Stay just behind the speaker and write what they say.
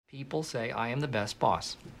People say, I am the best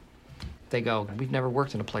boss. They go, we've never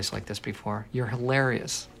worked in a place like this before. You're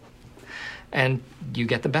hilarious. And you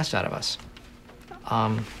get the best out of us.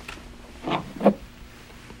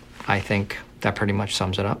 I think that pretty much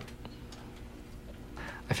sums it up.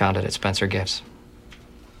 I found it at Spencer Gifts.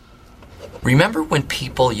 Remember when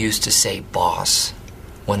people used to say boss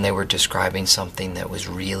when they were describing something that was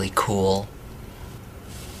really cool?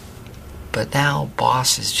 But now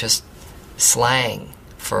boss is just slang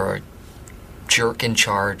for a jerk in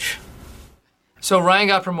charge. So Ryan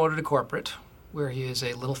got promoted to corporate, where he is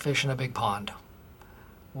a little fish in a big pond.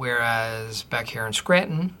 Whereas back here in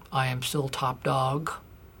Scranton, I am still top dog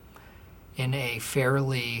in a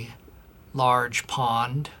fairly large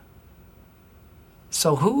pond.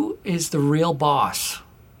 So who is the real boss?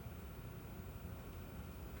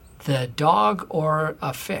 The dog or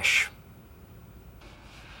a fish?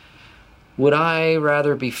 Would I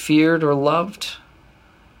rather be feared or loved?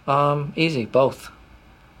 Easy, both.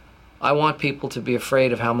 I want people to be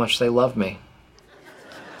afraid of how much they love me.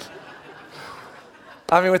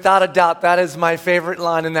 I mean, without a doubt, that is my favorite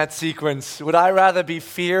line in that sequence. Would I rather be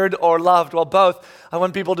feared or loved? Well, both. I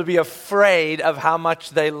want people to be afraid of how much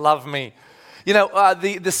they love me. You know,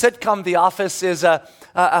 the sitcom The Office is a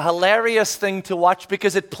hilarious thing to watch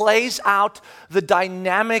because it plays out the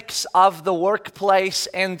dynamics of the workplace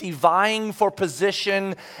and the vying for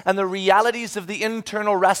position and the realities of the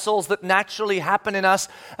internal wrestles that naturally happen in us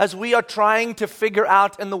as we are trying to figure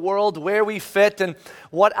out in the world where we fit and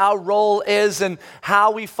what our role is and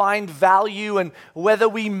how we find value and whether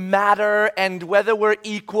we matter and whether we're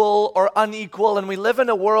equal or unequal. And we live in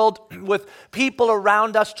a world with people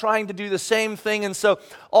around us trying to do the same thing. And so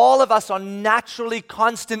all of us are naturally,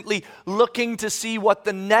 constantly looking to see what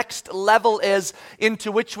the next level is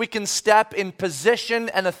into which we can step in position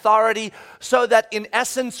and authority so that in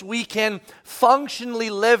essence we can functionally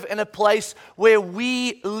live in a place where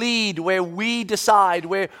we lead, where we decide,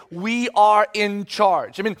 where we are in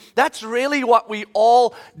charge. I mean, that's really what we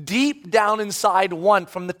all deep down inside want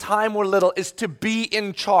from the time we're little, is to be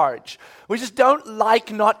in charge. We just don't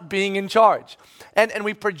like not being in charge. And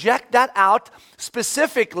we project that out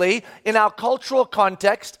specifically in our cultural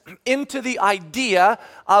context into the idea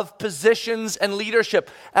of positions and leadership.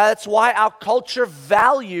 That's why our culture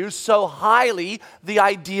values so highly the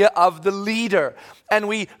idea of the leader. And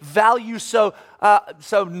we value so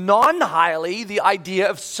non-highly the idea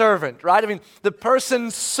of servant, right? I mean, the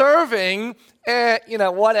person serving,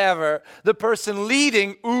 whatever. The person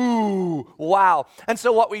leading, ooh, wow. And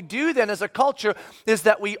so what we do then as a culture is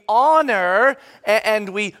that we honor and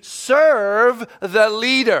we serve the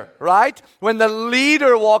leader, right? When the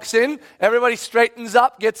leader walks in, everybody straightens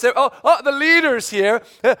up, gets there. Oh, the leader's here.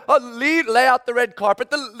 Lay out the red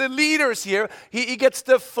carpet. The leader's here. He gets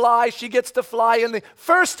to fly, she gets to fly in the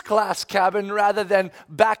first class cabin rather than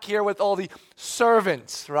back here with all the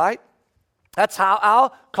servants, right? That's how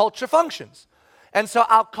our culture functions. And so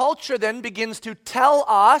our culture then begins to tell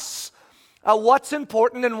us what's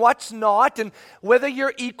important and what's not, and whether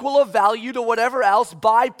you're equal or valued or whatever else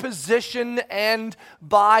by position and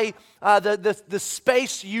by the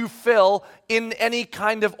space you fill in any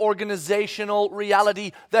kind of organizational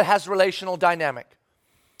reality that has relational dynamic.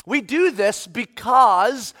 We do this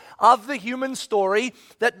because of the human story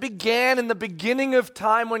that began in the beginning of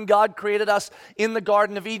time when God created us in the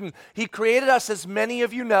Garden of Eden. He created us, as many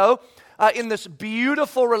of you know, in this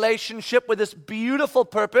beautiful relationship with this beautiful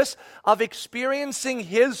purpose of experiencing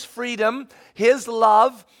His freedom, His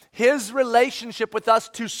love, His relationship with us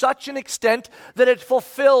to such an extent that it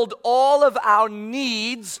fulfilled all of our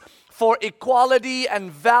needs for equality and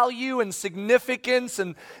value and significance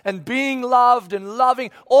and being loved and loving.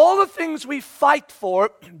 All the things we fight for,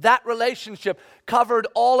 that relationship covered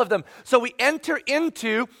all of them. So we enter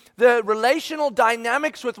into the relational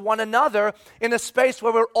dynamics with one another in a space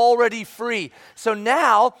where we're already free. So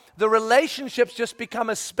now the relationships just become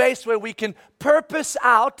a space where we can purpose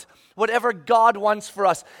out whatever God wants for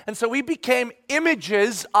us. And so we became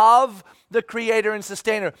images of the Creator and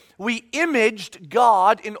Sustainer. We imaged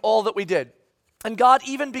God in all that we did. And God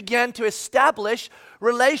even began to establish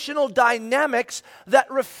relational dynamics that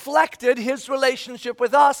reflected His relationship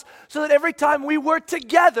with us, so that every time we were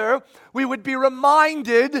together, we would be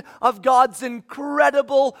reminded of God's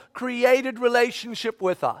incredible created relationship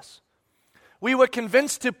with us. We were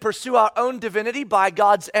convinced to pursue our own divinity by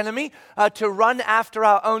God's enemy, to run after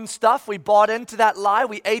our own stuff. We bought into that lie.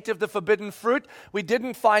 We ate of the forbidden fruit. We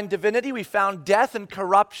didn't find divinity. We found death and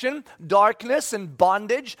corruption, darkness and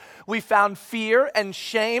bondage. We found fear and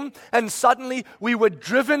shame. And suddenly we were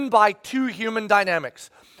driven by two human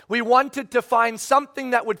dynamics. We wanted to find something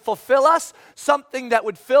that would fulfill us, something that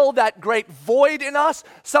would fill that great void in us,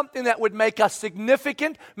 something that would make us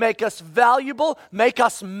significant, make us valuable, make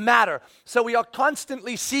us matter. So we are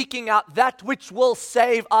constantly seeking out that which will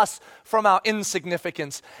save us from our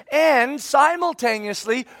insignificance. And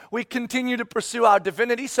simultaneously, we continue to pursue our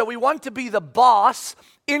divinity. So we want to be the boss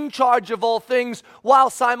in charge of all things while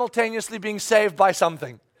simultaneously being saved by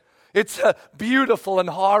something. It's a beautiful and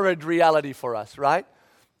horrid reality for us, right?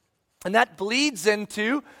 And that bleeds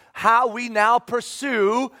into how we now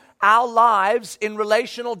pursue our lives in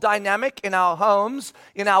relational dynamic in our homes,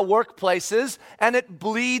 in our workplaces, and it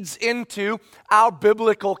bleeds into our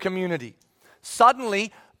biblical community.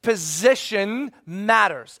 Suddenly, position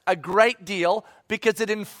matters a great deal because it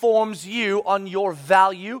informs you on your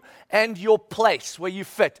value and your place where you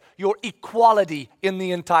fit, your equality in the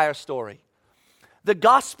entire story. The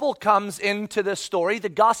gospel comes into the story, the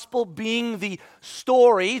gospel being the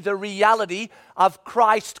story, the reality of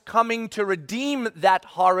Christ coming to redeem that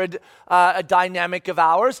horrid dynamic of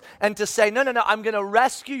ours and to say, no, I'm going to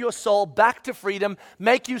rescue your soul back to freedom,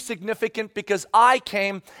 make you significant because I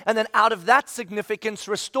came, and then out of that significance,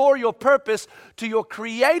 restore your purpose to your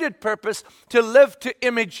created purpose to live to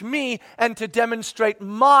image me and to demonstrate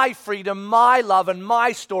my freedom, my love, and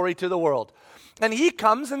my story to the world. And he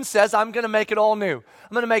comes and says, I'm going to make it all new.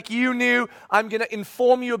 I'm going to make you new. I'm going to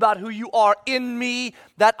inform you about who you are in me.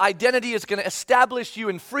 That identity is going to establish you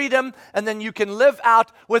in freedom. And then you can live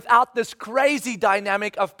out without this crazy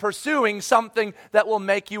dynamic of pursuing something that will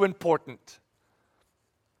make you important.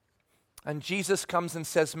 And Jesus comes and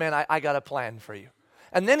says, man, I got a plan for you.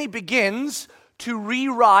 And then he begins to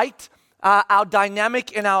rewrite our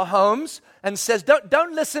dynamic in our homes and says,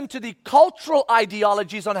 don't listen to the cultural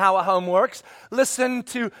ideologies on how a home works. Listen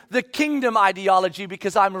to the kingdom ideology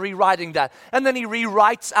because I'm rewriting that. And then he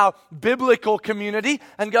rewrites our biblical community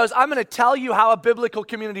and goes, I'm going to tell you how a biblical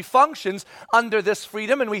community functions under this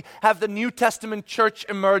freedom. And we have the New Testament church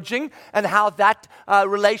emerging and how that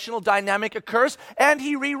relational dynamic occurs. And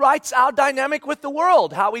he rewrites our dynamic with the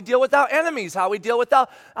world, how we deal with our enemies, how we deal with our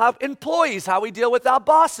employees, how we deal with our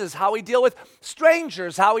bosses, how we deal with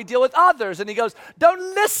strangers, how we deal with others. And he goes, don't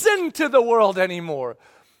listen to the world anymore.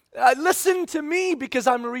 Listen to me because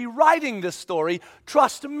I'm rewriting this story.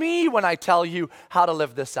 Trust me when I tell you how to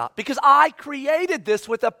live this out. Because I created this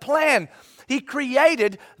with a plan. He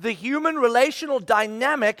created the human relational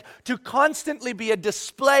dynamic to constantly be a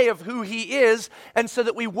display of who he is, and so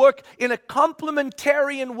that we work in a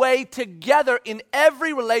complementarian way together in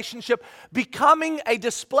every relationship, becoming a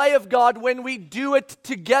display of God when we do it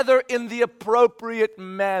together in the appropriate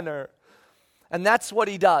manner. And that's what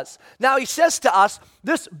he does. Now he says to us,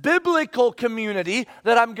 this biblical community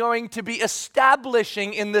that I'm going to be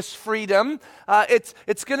establishing in this freedom,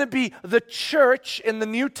 it's going to be the church in the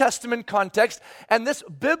New Testament context. And this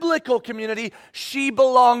biblical community, she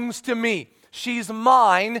belongs to me. She's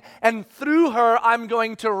mine. And through her, I'm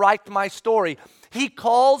going to write my story. He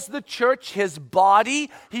calls the church his body.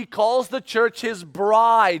 He calls the church his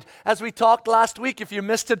bride. As we talked last week, if you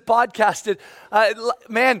missed it, podcast it.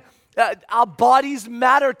 Our bodies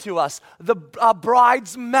matter to us. Our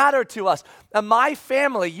brides matter to us. And my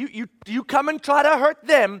family, you come and try to hurt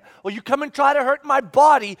them, or you come and try to hurt my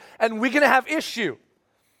body, and we're going to have issue.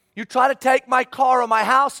 You try to take my car or my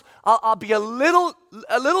house, I'll be a little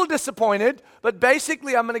disappointed, but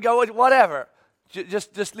basically I'm going to go with whatever.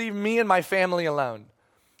 Just leave me and my family alone.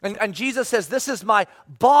 And Jesus says, this is my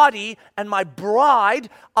body and my bride.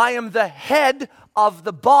 I am the head of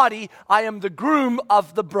the body. I am the groom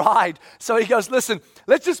of the bride. So he goes, listen,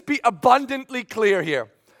 let's just be abundantly clear here.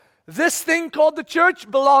 This thing called the church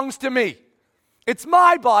belongs to me. It's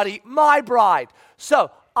my body, my bride.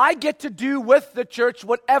 So I get to do with the church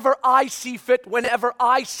whatever I see fit, whenever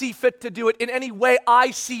I see fit to do it, in any way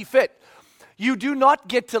I see fit. You do not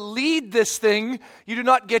get to lead this thing. You do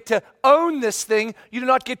not get to own this thing. You do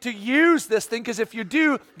not get to use this thing, because if you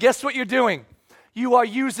do, guess what you're doing? You are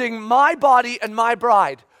using my body and my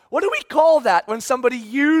bride. What do we call that when somebody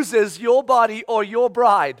uses your body or your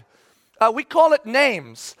bride? We call it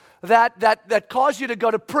names that cause you to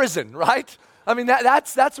go to prison, right? I mean,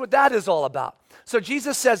 that's what that is all about. So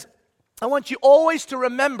Jesus says, I want you always to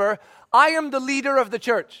remember, I am the leader of the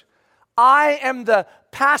church. I am the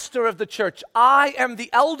pastor of the church. I am the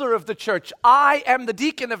elder of the church. I am the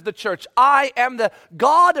deacon of the church. I am the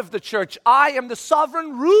God of the church. I am the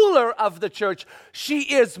sovereign ruler of the church. She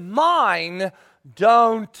is mine.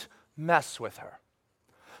 Don't mess with her.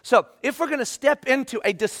 So, if we're going to step into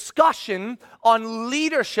a discussion on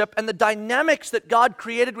leadership and the dynamics that God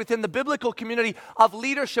created within the biblical community of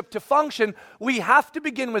leadership to function, we have to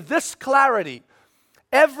begin with this clarity.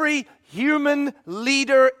 Every human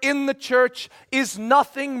leader in the church is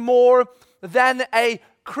nothing more than a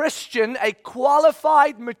Christian, a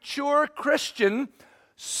qualified, mature Christian,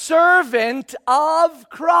 servant of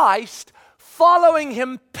Christ, following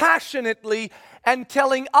him passionately and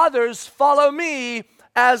telling others, follow me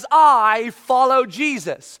as I follow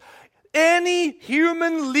Jesus. Any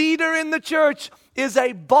human leader in the church is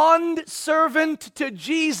a bond servant to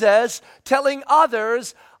Jesus, telling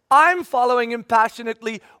others, I'm following him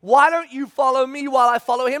passionately. Why don't you follow me while I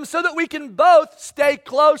follow him, so that we can both stay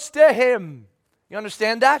close to him? You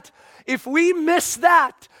understand that? If we miss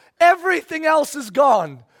that, everything else is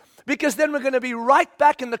gone. Because then we're going to be right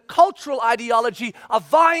back in the cultural ideology of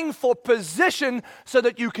vying for position so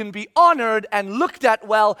that you can be honored and looked at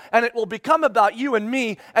well, and it will become about you and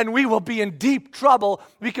me, and we will be in deep trouble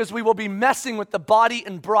because we will be messing with the body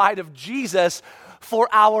and bride of Jesus for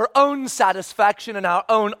our own satisfaction and our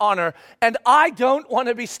own honor. And I don't want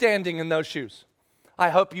to be standing in those shoes. I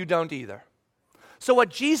hope you don't either. So what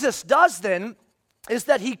Jesus does then is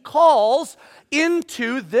that he calls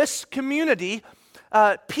into this community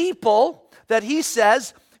people that he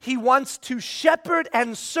says he wants to shepherd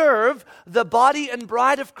and serve the body and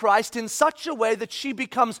bride of Christ in such a way that she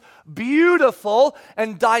becomes beautiful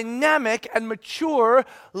and dynamic and mature,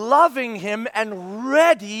 loving him and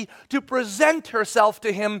ready to present herself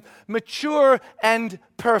to him mature and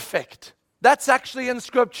perfect. That's actually in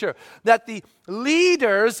Scripture, that the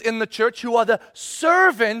leaders in the church, who are the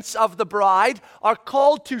servants of the bride, are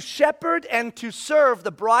called to shepherd and to serve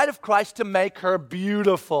the bride of Christ to make her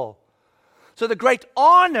beautiful. So the great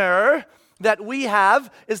honor that we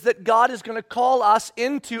have is that God is going to call us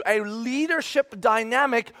into a leadership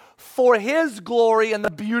dynamic for his glory and the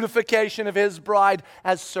beautification of his bride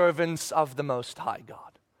as servants of the Most High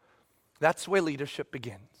God. That's where leadership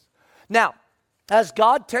begins. Now, as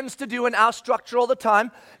God tends to do in our structure all the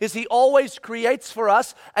time, is he always creates for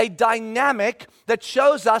us a dynamic that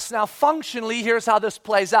shows us, now functionally, here's how this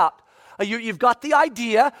plays out. You've got the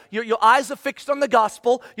idea, your eyes are fixed on the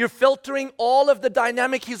gospel, you're filtering all of the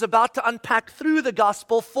dynamic he's about to unpack through the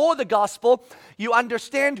gospel, for the gospel. You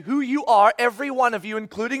understand who you are, every one of you,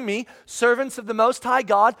 including me, servants of the Most High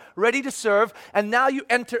God, ready to serve, and now you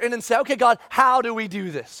enter in and say, okay, God, how do we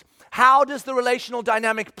do this? How does the relational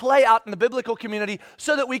dynamic play out in the biblical community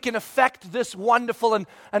so that we can affect this wonderful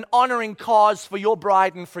and honoring cause for your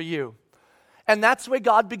bride and for you? And that's where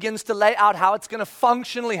God begins to lay out how it's going to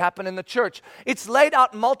functionally happen in the church. It's laid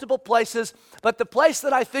out in multiple places, but the place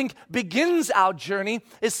that I think begins our journey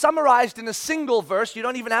is summarized in a single verse. You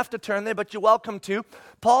don't even have to turn there, but you're welcome to.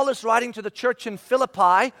 Paul is writing to the church in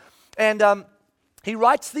Philippi, and he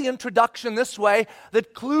writes the introduction this way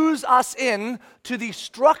that clues us in to the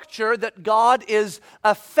structure that God is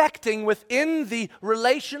affecting within the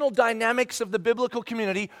relational dynamics of the biblical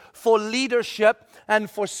community for leadership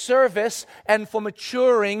and for service and for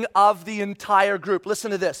maturing of the entire group.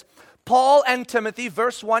 Listen to this. Paul and Timothy,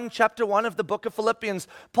 verse 1, chapter 1 of the book of Philippians.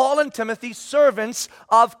 Paul and Timothy, servants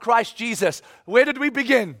of Christ Jesus. Where did we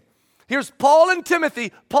begin? Here's Paul and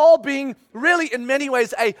Timothy, Paul being really in many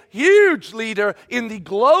ways a huge leader in the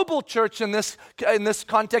global church in this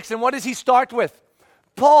context. And what does he start with?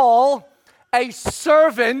 Paul, a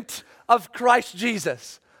servant of Christ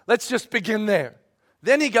Jesus. Let's just begin there.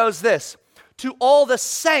 Then he goes this, to all the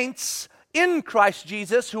saints in Christ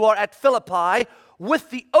Jesus who are at Philippi with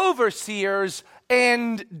the overseers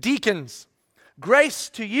and deacons. Grace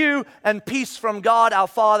to you and peace from God our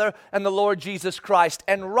Father and the Lord Jesus Christ.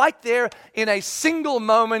 And right there in a single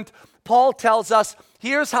moment, Paul tells us,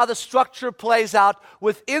 here's how the structure plays out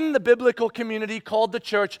within the biblical community called the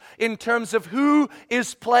church in terms of who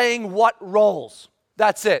is playing what roles.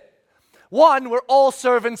 That's it. 1, we're all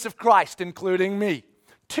servants of Christ, including me.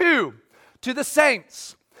 2, to the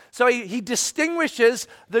saints. So he distinguishes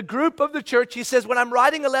the group of the church. He says, when I'm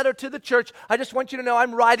writing a letter to the church, I just want you to know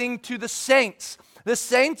I'm writing to the saints. The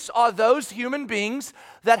saints are those human beings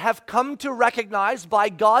that have come to recognize by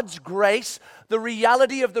God's grace the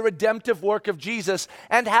reality of the redemptive work of Jesus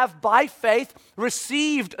and have by faith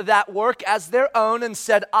received that work as their own and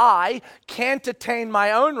said, I can't attain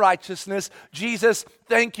my own righteousness. Jesus,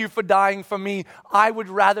 thank you for dying for me. I would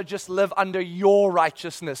rather just live under your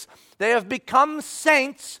righteousness. They have become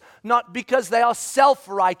saints not because they are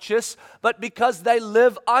self-righteous, but because they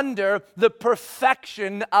live under the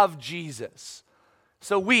perfection of Jesus.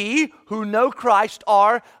 So we who know Christ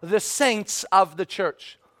are the saints of the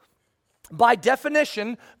church. By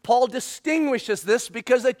definition, Paul distinguishes this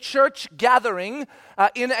because a church gathering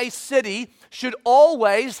in a city should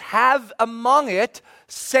always have among it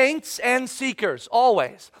saints and seekers,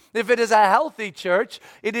 always. If it is a healthy church,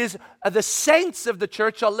 it is the saints of the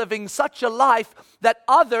church are living such a life that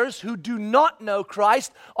others who do not know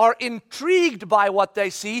Christ are intrigued by what they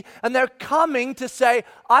see, and they're coming to say,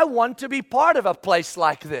 I want to be part of a place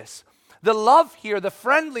like this. The love here, the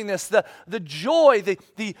friendliness, the joy,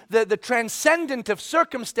 the transcendent of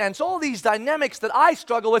circumstance, all these dynamics that I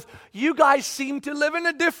struggle with, you guys seem to live in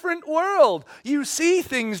a different world. You see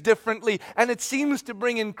things differently, and it seems to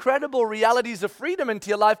bring incredible realities of freedom into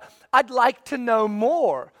your life. I'd like to know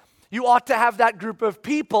more. You ought to have that group of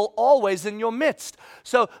people always in your midst.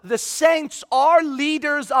 So the saints are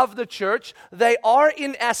leaders of the church. They are,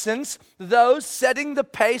 in essence, those setting the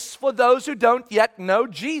pace for those who don't yet know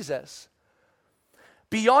Jesus.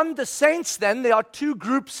 Beyond the saints, then, there are two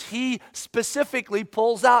groups he specifically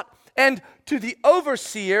pulls out, and to the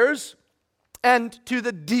overseers and to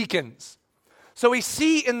the deacons. So we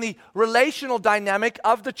see in the relational dynamic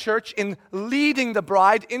of the church in leading the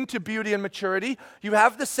bride into beauty and maturity, you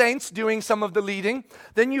have the saints doing some of the leading,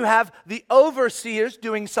 then you have the overseers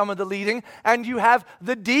doing some of the leading, and you have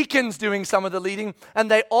the deacons doing some of the leading,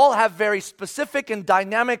 and they all have very specific and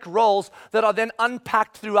dynamic roles that are then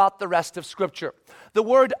unpacked throughout the rest of Scripture. The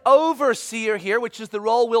word overseer here, which is the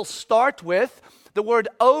role we'll start with, the word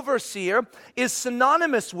overseer is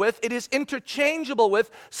synonymous with, it is interchangeable with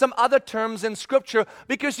some other terms in Scripture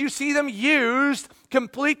because you see them used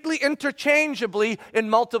completely interchangeably in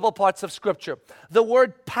multiple parts of Scripture. The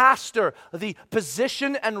word pastor, the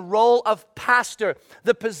position and role of pastor,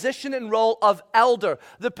 the position and role of elder,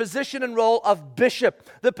 the position and role of bishop,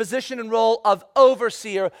 the position and role of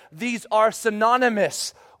overseer, these are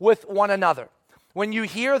synonymous with one another. When you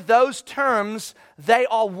hear those terms, they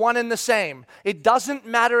are one and the same. It doesn't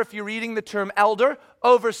matter if you're reading the term elder,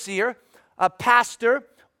 overseer, pastor,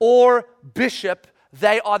 or bishop,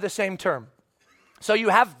 they are the same term. So you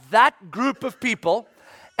have that group of people,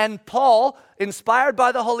 and Paul, inspired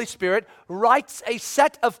by the Holy Spirit, writes a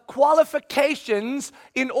set of qualifications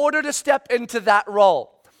in order to step into that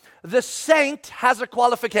role. The saint has a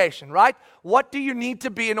qualification, right? What do you need to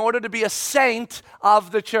be in order to be a saint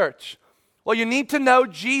of the church? Well, you need to know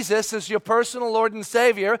Jesus as your personal Lord and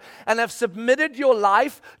Savior and have submitted your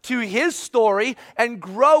life to His story and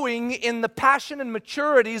growing in the passion and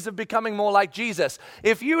maturities of becoming more like Jesus.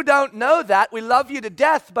 If you don't know that, we love you to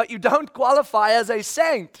death, but you don't qualify as a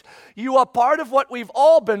saint. You are part of what we've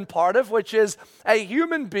all been part of, which is a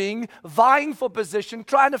human being vying for position,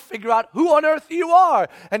 trying to figure out who on earth you are,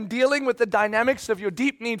 and dealing with the dynamics of your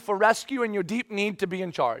deep need for rescue and your deep need to be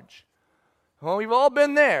in charge. Well, we've all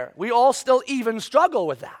been there. We all still even struggle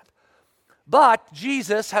with that. But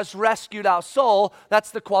Jesus has rescued our soul.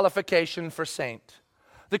 That's the qualification for saint.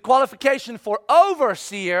 The qualification for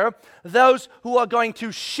overseer, those who are going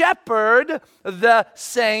to shepherd the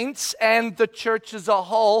saints and the church as a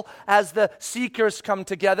whole as the seekers come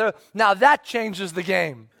together. Now that changes the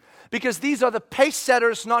game. Because these are the pace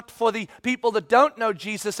setters, not for the people that don't know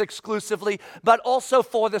Jesus exclusively, but also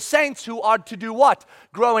for the saints who are to do what?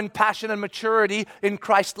 Grow in passion and maturity in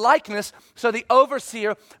Christ-likeness. So the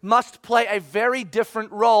overseer must play a very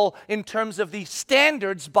different role in terms of the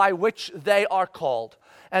standards by which they are called.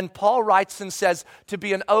 And Paul writes and says to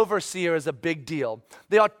be an overseer is a big deal.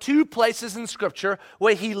 There are two places in Scripture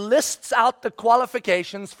where he lists out the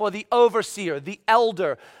qualifications for the overseer, the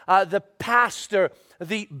elder, the pastor,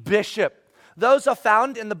 the bishop. Those are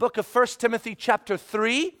found in the book of 1 Timothy chapter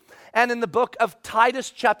 3 and in the book of Titus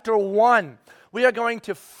chapter 1. We are going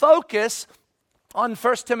to focus on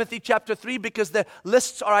 1 Timothy chapter 3 because the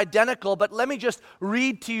lists are identical, but let me just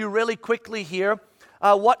read to you really quickly here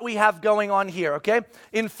what we have going on here, okay?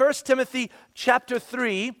 In 1 Timothy chapter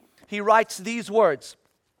 3, he writes these words.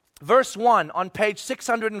 Verse 1 on page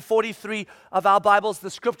 643 of our Bibles. The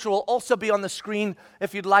scripture will also be on the screen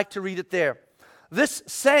if you'd like to read it there. This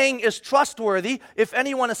saying is trustworthy. If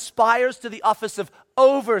anyone aspires to the office of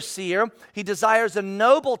overseer, he desires a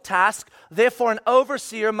noble task. Therefore, an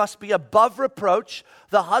overseer must be above reproach,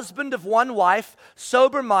 the husband of one wife,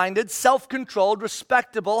 sober-minded, self-controlled,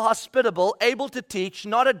 respectable, hospitable, able to teach,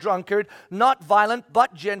 not a drunkard, not violent,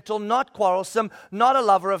 but gentle, not quarrelsome, not a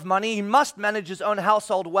lover of money. He must manage his own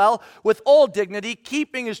household well, with all dignity,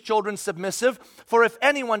 keeping his children submissive. For if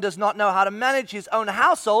anyone does not know how to manage his own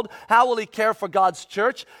household, how will he care for God's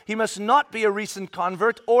church? He must not be a recent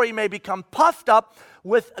convert, or he may become puffed up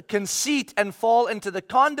with conceit and fall into the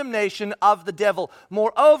condemnation of the devil.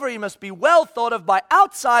 Moreover, he must be well thought of by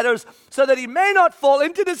outsiders so that he may not fall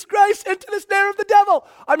into disgrace, into the snare of the devil.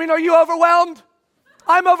 I mean, are you overwhelmed?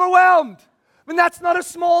 I'm overwhelmed. I mean, that's not a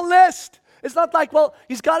small list. It's not like, well,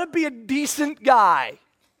 he's got to be a decent guy.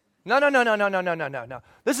 No.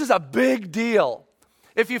 This is a big deal.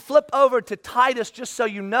 If you flip over to Titus, just so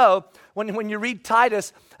you know, when you read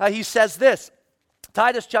Titus, he says this.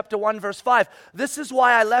 Titus chapter 1, verse 5. This is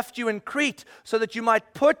why I left you in Crete, so that you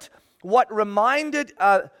might put what remained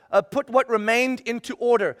into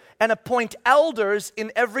order, and appoint elders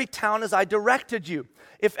in every town as I directed you.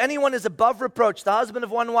 If anyone is above reproach, the husband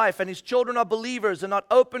of one wife, and his children are believers, and not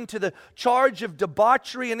open to the charge of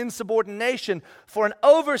debauchery and insubordination, for an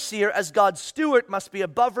overseer as God's steward must be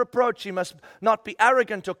above reproach. He must not be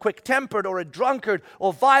arrogant or quick-tempered or a drunkard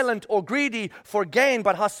or violent or greedy for gain,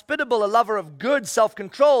 but hospitable, a lover of good,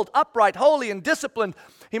 self-controlled, upright, holy, and disciplined.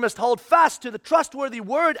 He must hold fast to the trustworthy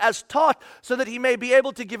word as taught, so that he may be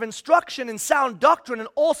able to give instruction in sound doctrine and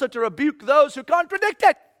also to rebuke those who contradict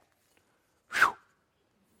it. Whew.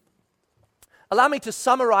 Allow me to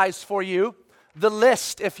summarize for you the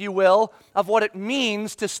list, if you will, of what it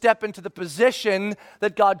means to step into the position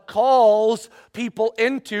that God calls people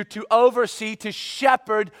into, to oversee, to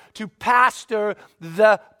shepherd, to pastor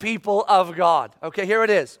the people of God. Okay, here it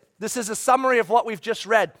is. This is a summary of what we've just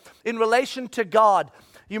read. In relation to God,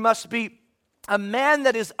 you must be a man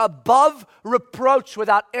that is above reproach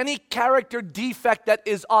without any character defect that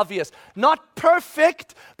is obvious. Not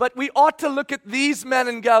perfect, but we ought to look at these men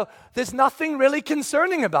and go, there's nothing really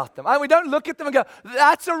concerning about them. We don't look at them and go,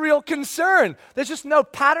 that's a real concern. There's just no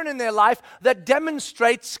pattern in their life that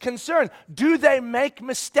demonstrates concern. Do they make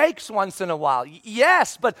mistakes once in a while?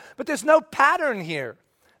 Yes, but there's no pattern here.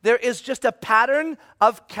 There is just a pattern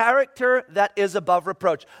of character that is above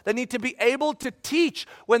reproach. They need to be able to teach.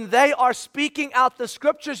 When they are speaking out the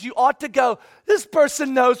scriptures, you ought to go, this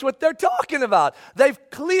person knows what they're talking about. They've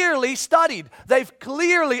clearly studied. They've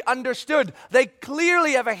clearly understood. They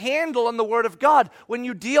clearly have a handle on the Word of God. When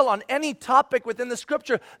you deal on any topic within the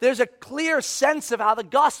scripture, there's a clear sense of how the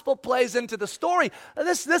gospel plays into the story.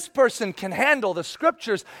 This person can handle the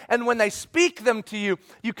scriptures, and when they speak them to you,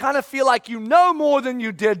 you kind of feel like you know more than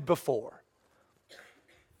you did before.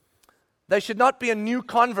 They should not be a new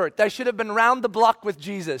convert. They should have been round the block with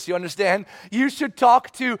Jesus, you understand? You should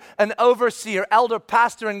talk to an overseer, elder,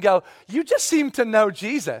 pastor, and go, you just seem to know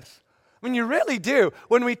Jesus. I mean, you really do.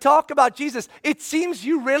 When we talk about Jesus, it seems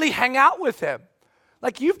you really hang out with him.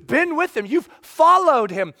 Like you've been with him. You've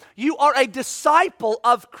followed him. You are a disciple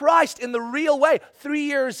of Christ in the real way. 3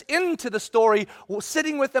 years into the story,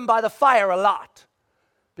 sitting with him by the fire a lot.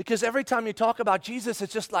 Because every time you talk about Jesus,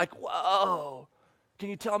 it's just like, whoa, can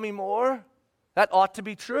you tell me more? That ought to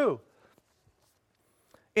be true.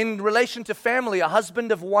 In relation to family, a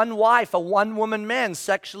husband of one wife, a one-woman man,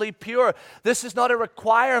 sexually pure. This is not a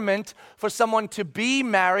requirement for someone to be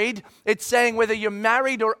married. It's saying whether you're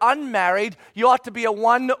married or unmarried, you ought to be a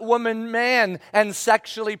one-woman man and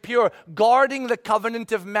sexually pure, guarding the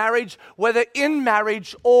covenant of marriage, whether in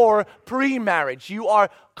marriage or pre-marriage. You are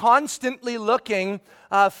constantly looking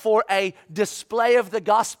for a display of the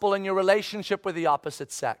gospel in your relationship with the opposite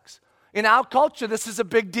sex. In our culture, this is a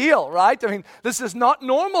big deal, right? I mean, this is not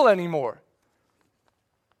normal anymore.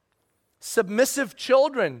 Submissive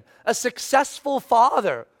children, a successful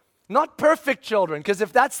father, not perfect children, because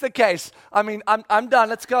if that's the case, I mean, I'm done.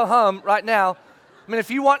 Let's go home right now. I mean,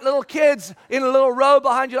 if you want little kids in a little row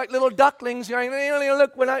behind you like little ducklings, you're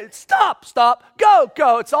like, look, stop,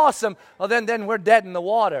 go, it's awesome. Well, then we're dead in the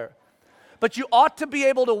water. But you ought to be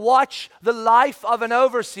able to watch the life of an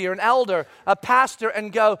overseer, an elder, a pastor,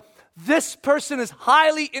 and go, this person is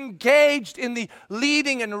highly engaged in the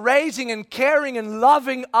leading and raising and caring and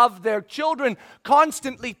loving of their children,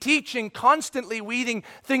 constantly teaching, constantly weeding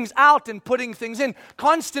things out and putting things in,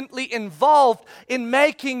 constantly involved in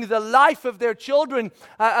making the life of their children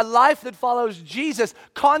a life that follows Jesus,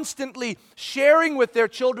 constantly sharing with their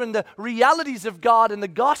children the realities of God and the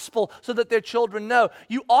gospel so that their children know.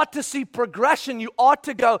 You ought to see progression. You ought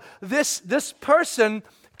to go, this person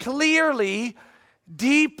clearly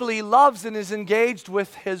deeply loves and is engaged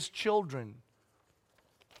with his children.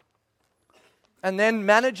 And then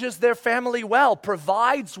manages their family well,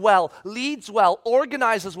 provides well, leads well,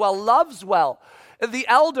 organizes well, loves well. The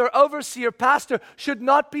elder, overseer, pastor should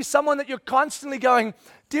not be someone that you're constantly going,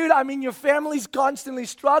 dude, I mean, your family's constantly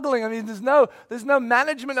struggling. I mean, there's no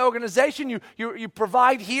management organization. You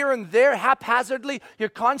provide here and there haphazardly. You're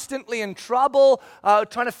constantly in trouble,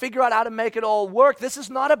 trying to figure out how to make it all work. This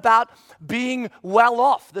is not about being well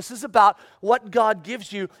off. This is about what God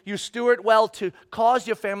gives you. You steward well to cause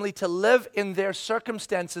your family to live in their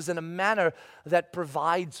circumstances in a manner that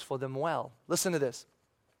provides for them well. Listen to this.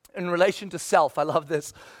 In relation to self, I love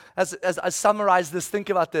this. As I summarize this, think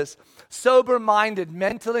about this. Sober-minded,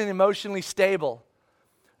 mentally and emotionally stable.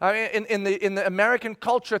 In the American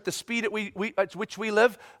culture, at the speed at which we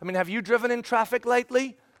live, I mean, have you driven in traffic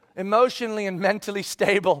lately? Emotionally and mentally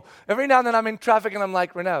stable. Every now and then I'm in traffic and I'm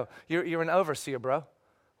like, Renaud, you're an overseer, bro.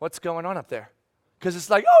 What's going on up there? Because it's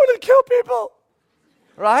like, oh, to kill people.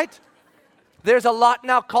 Right? There's a lot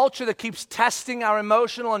now culture that keeps testing our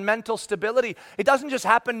emotional and mental stability. It doesn't just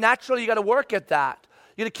happen naturally. You got to work at that.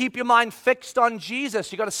 You got to keep your mind fixed on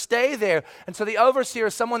Jesus. You got to stay there. And so the overseer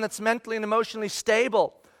is someone that's mentally and emotionally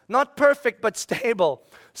stable. Not perfect, but stable.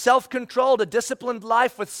 Self-controlled, a disciplined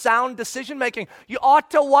life with sound decision-making. You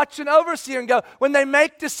ought to watch an overseer and go, when they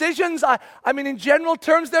make decisions, I mean, in general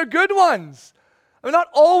terms, they're good ones. I mean, not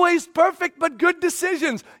always perfect, but good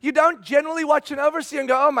decisions. You don't generally watch an overseer and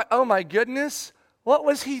go, oh my goodness, what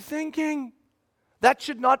was he thinking? That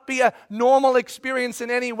should not be a normal experience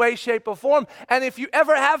in any way, shape, or form. And if you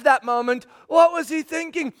ever have that moment, what was he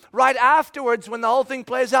thinking? Right afterwards, when the whole thing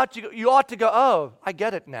plays out, you ought to go, oh, I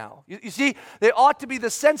get it now. You see, there ought to be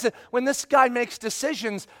the sense that when this guy makes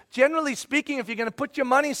decisions, generally speaking, if you're going to put your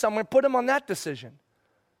money somewhere, put him on that decision.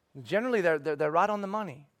 Generally, they're right on the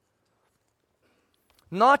money.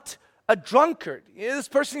 Not a drunkard. This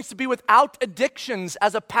person needs to be without addictions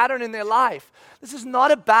as a pattern in their life. This is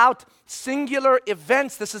not about singular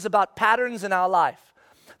events. This is about patterns in our life.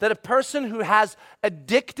 That a person who has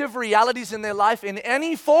addictive realities in their life in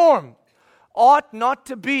any form ought not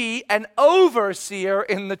to be an overseer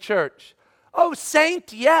in the church. Oh,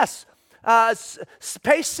 saint, yes.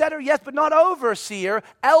 Pace setter, yes, but not overseer,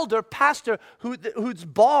 elder, pastor, whose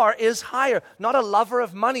bar is higher. Not a lover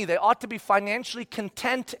of money. They ought to be financially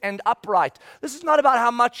content and upright. This is not about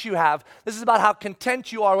how much you have. This is about how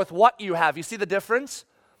content you are with what you have. You see the difference?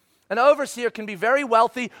 An overseer can be very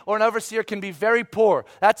wealthy or an overseer can be very poor.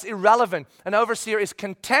 That's irrelevant. An overseer is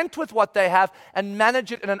content with what they have and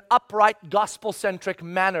manage it in an upright, gospel-centric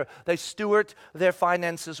manner. They steward their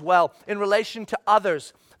finances well. In relation to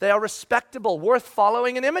others, they are respectable, worth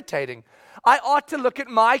following and imitating. I ought to look at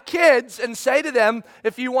my kids and say to them,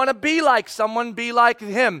 if you want to be like someone, be like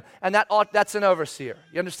him. And that's an overseer.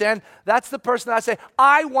 You understand? That's the person that I say,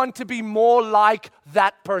 I want to be more like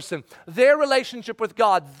that person. Their relationship with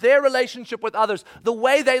God, their relationship with others, the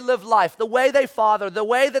way they live life, the way they father, the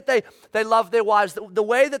way that they love their wives, the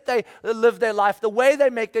way that they live their life, the way they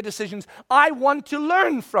make their decisions. I want to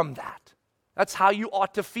learn from that. That's how you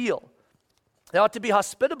ought to feel. They ought to be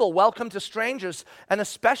hospitable, welcome to strangers, and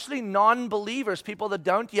especially non-believers, people that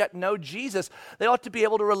don't yet know Jesus. They ought to be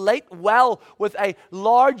able to relate well with a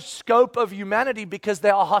large scope of humanity because they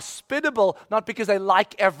are hospitable, not because they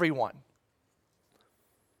like everyone.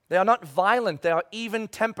 They are not violent. They are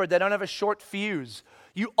even-tempered. They don't have a short fuse.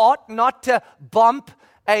 You ought not to bump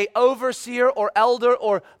a overseer or elder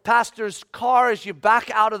or pastor's car as you back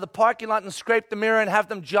out of the parking lot and scrape the mirror and have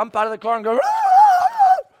them jump out of the car and go,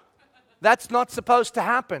 "Aah!" That's not supposed to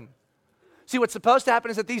happen. See, what's supposed to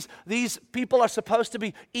happen is that these people are supposed to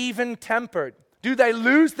be even-tempered. Do they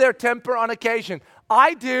lose their temper on occasion?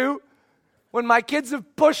 I do. When my kids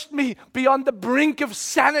have pushed me beyond the brink of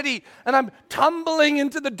sanity and I'm tumbling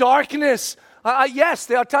into the darkness, yes,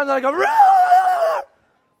 there are times I go, "Rah!"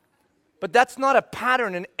 But that's not a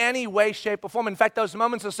pattern in any way, shape, or form. In fact, those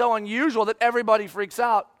moments are so unusual that everybody freaks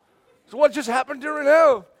out. So what just happened to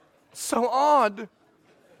Renaud? It's so odd.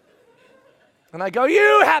 And I go,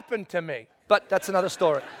 you happened to me. But that's another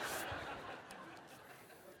story.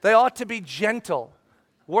 They ought to be gentle.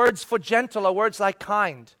 Words for gentle are words like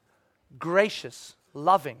kind, gracious,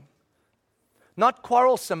 loving. Not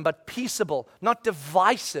quarrelsome, but peaceable. Not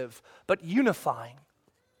divisive, but unifying.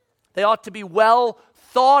 They ought to be well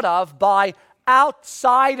thought of by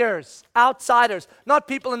outsiders. Outsiders, not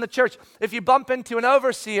people in the church. If you bump into an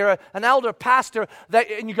overseer, an elder, pastor,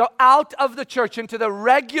 and you go out of the church into the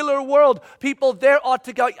regular world, people there ought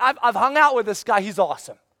to go, I've hung out with this guy. He's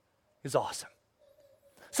awesome. He's awesome.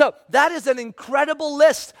 So that is an incredible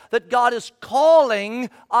list that God is calling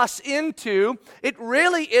us into. It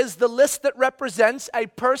really is the list that represents a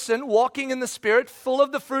person walking in the Spirit, full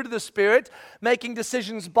of the fruit of the Spirit, making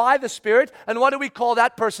decisions by the Spirit. And what do we call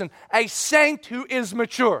that person? A saint who is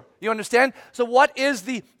mature. You understand? So what is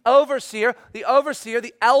the overseer? The overseer,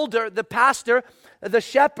 the elder, the pastor, the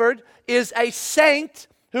shepherd is a saint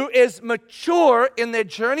who is mature in their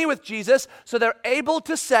journey with Jesus, so they're able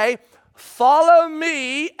to say, follow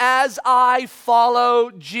me as I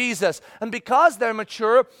follow Jesus. And because they're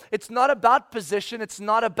mature, it's not about position, it's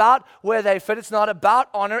not about where they fit, it's not about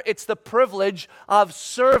honor, it's the privilege of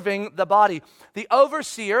serving the body. The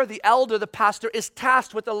overseer, the elder, the pastor is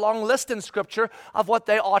tasked with a long list in Scripture of what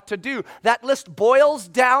they ought to do. That list boils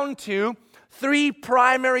down to 3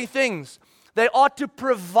 primary things. They ought to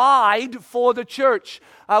provide for the church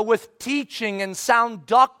with teaching and sound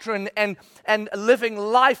doctrine and living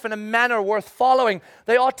life in a manner worth following.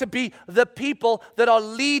 They ought to be the people that are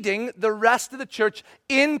leading the rest of the church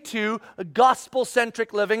into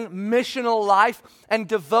gospel-centric living, missional life, and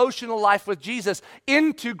devotional life with Jesus,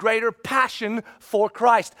 into greater passion for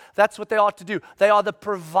Christ. That's what they ought to do. They are the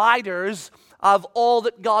providers of all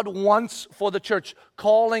that God wants for the church,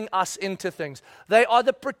 calling us into things. They are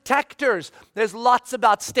the protectors. There's lots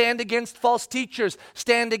about stand against false teachers,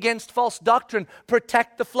 stand against false doctrine,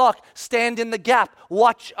 protect the flock, stand in the gap,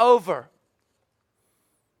 watch over.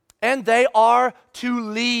 And they are to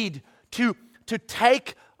lead, to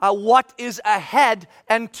take what is ahead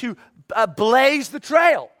and to blaze the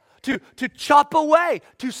trail. To chop away,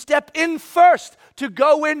 to step in first, to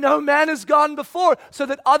go where no man has gone before, so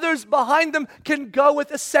that others behind them can go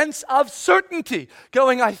with a sense of certainty,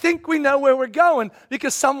 going, I think we know where we're going,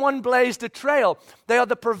 because someone blazed a trail. They are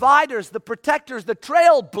the providers, the protectors, the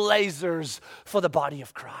trailblazers for the body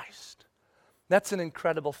of Christ. That's an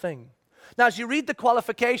incredible thing. Now, as you read the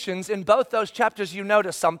qualifications in both those chapters, you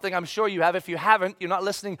notice something. I'm sure you have. If you haven't, you're not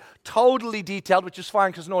listening totally detailed, which is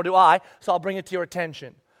fine, because nor do I, so I'll bring it to your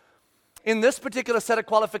attention. In this particular set of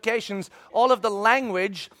qualifications, all of the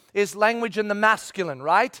language is language in the masculine,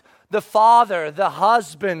 right? The father, the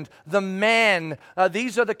husband, the man.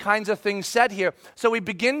 These are the kinds of things said here. So we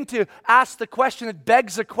begin to ask the question, it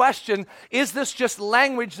begs a question, is this just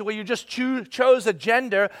language where you just chose a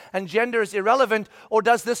gender and gender is irrelevant, or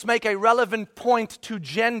does this make a relevant point to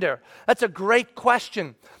gender? That's a great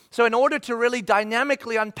question. So in order to really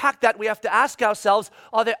dynamically unpack that, we have to ask ourselves,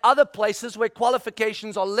 are there other places where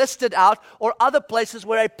qualifications are listed out, or other places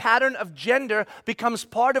where a pattern of gender becomes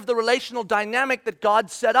part of the relational dynamic that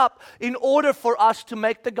God set up in order for us to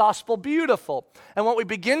make the gospel beautiful? And what we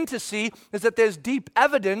begin to see is that there's deep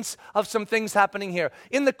evidence of some things happening here.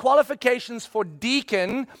 In the qualifications for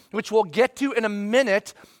deacon, which we'll get to in a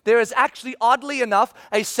minute, there is actually, oddly enough,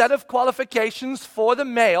 a set of qualifications for the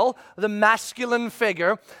male, the masculine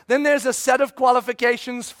figure. Then there's a set of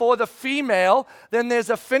qualifications for the female. Then there's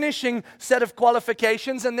a finishing set of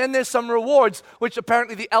qualifications. And then there's some rewards, which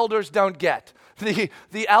apparently the elders don't get.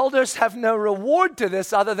 The elders have no reward to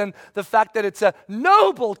this other than the fact that it's a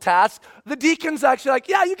noble task. The deacon's actually like,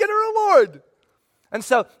 yeah, you get a reward. And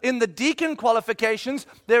so in the deacon qualifications,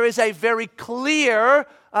 there is a very clear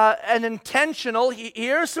and intentional,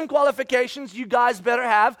 here's some qualifications you guys better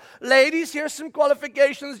have. Ladies, here's some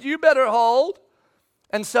qualifications you better hold.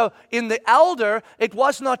 And so in the elder, it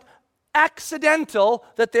was not accidental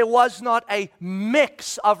that there was not a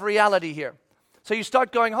mix of reality here. So you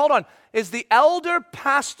start going, hold on, is the elder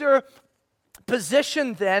pastor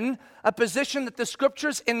position then a position that the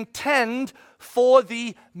scriptures intend for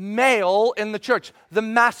the male in the church, the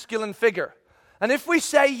masculine figure? And if we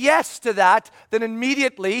say yes to that, then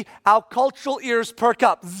immediately our cultural ears perk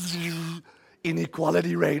up.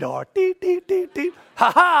 Inequality radar. Deet, deet, deet, deet.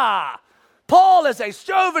 Ha ha! Paul is a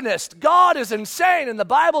chauvinist. God is insane, and the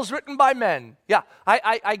Bible's written by men. Yeah,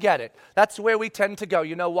 I get it. That's where we tend to go.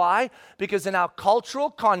 You know why? Because in our cultural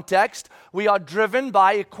context, we are driven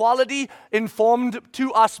by equality, informed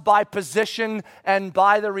to us by position and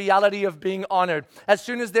by the reality of being honored. As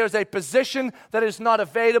soon as there's a position that is not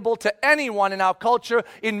available to anyone in our culture,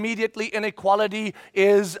 immediately inequality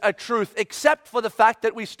is a truth, except for the fact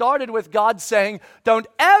that we started with God saying, don't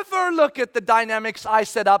ever look at the dynamics I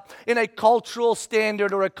set up in a cultural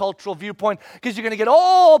standard or a cultural viewpoint, because you're going to get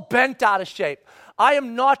all bent out of shape. I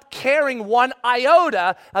am not caring one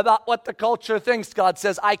iota about what the culture thinks, God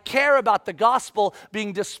says. I care about the gospel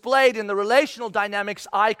being displayed in the relational dynamics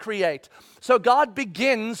I create. So God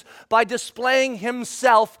begins by displaying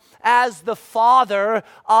himself as the father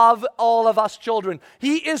of all of us children.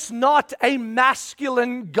 He is not a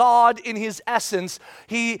masculine God in his essence.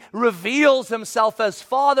 He reveals himself as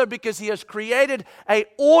father because he has created an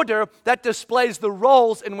order that displays the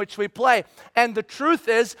roles in which we play. And the truth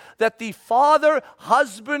is that the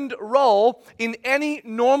father-husband role in any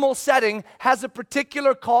normal setting has a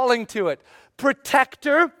particular calling to it.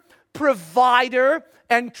 Protector, provider,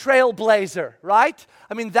 and trailblazer, right?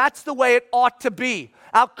 I mean, that's the way it ought to be.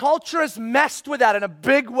 Our culture has messed with that in a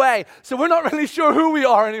big way. So we're not really sure who we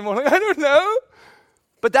are anymore. Like, I don't know.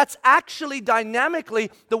 But that's actually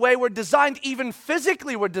dynamically the way we're designed. Even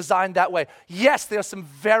physically, we're designed that way. Yes, there's some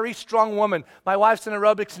very strong women. My wife's an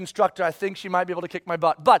aerobics instructor. I think she might be able to kick my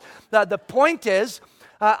butt. But the point is,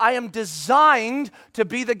 I am designed to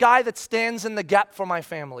be the guy that stands in the gap for my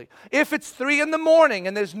family. If it's 3 a.m.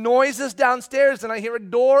 and there's noises downstairs and I hear a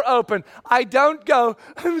door open, I don't go,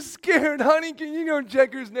 I'm scared, honey, can you go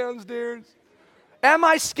check who's downstairs? Am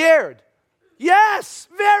I scared? Yes,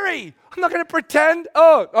 very. I'm not going to pretend,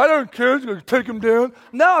 I don't care, I'm going to take him down.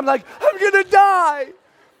 No, I'm like, I'm going to die.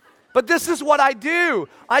 But this is what I do.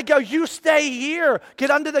 I go, you stay here. Get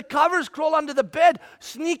under the covers, crawl under the bed,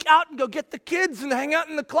 sneak out and go get the kids and hang out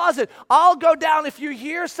in the closet. I'll go down. If you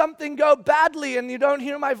hear something go badly and you don't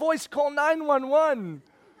hear my voice, call 911.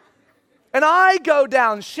 And I go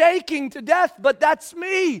down shaking to death, but that's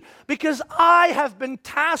me because I have been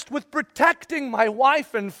tasked with protecting my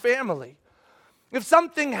wife and family. If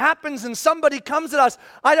something happens and somebody comes at us,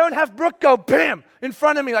 I don't have Brooke go, bam, in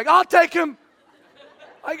front of me like, I'll take him.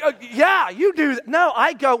 I go, yeah, you do that. No,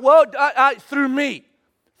 I go, whoa, through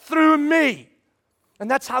me.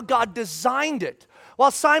 And that's how God designed it.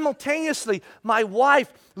 While simultaneously, my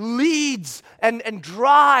wife leads and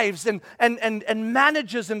drives and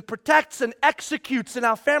manages and protects and executes in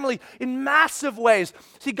our family in massive ways.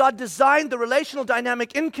 See, God designed the relational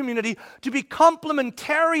dynamic in community to be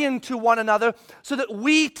complementarian to one another so that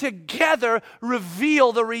we together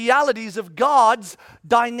reveal the realities of God's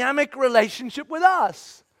dynamic relationship with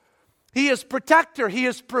us. He is protector, he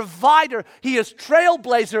is provider, he is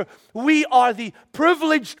trailblazer. We are the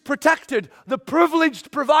privileged protected, the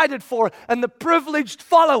privileged provided for, and the privileged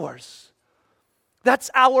followers.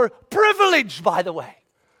 That's our privilege, by the way.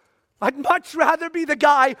 I'd much rather be the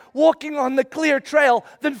guy walking on the clear trail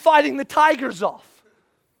than fighting the tigers off.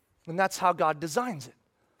 And that's how God designs it.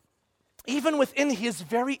 Even within his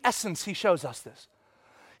very essence, he shows us this.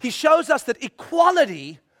 He shows us that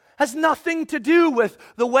equality has nothing to do with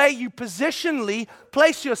the way you positionally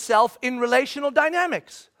place yourself in relational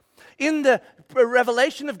dynamics. In the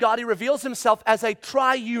revelation of God, he reveals himself as a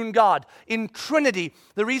triune God in Trinity.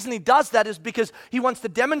 The reason he does that is because he wants to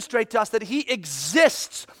demonstrate to us that he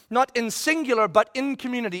exists not in singular but in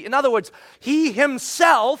community. In other words, he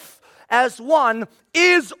himself as one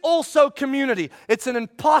is also community. It's an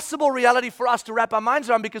impossible reality for us to wrap our minds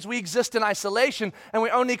around because we exist in isolation and we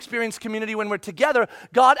only experience community when we're together.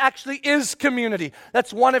 God actually is community.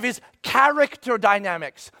 That's one of his character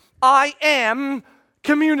dynamics. I am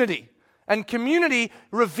community. And community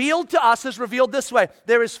revealed to us is revealed this way.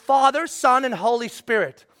 There is Father, Son, and Holy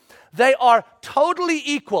Spirit. They are totally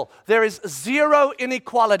equal. There is zero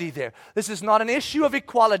inequality there. This is not an issue of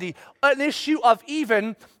equality, an issue of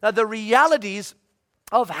even the realities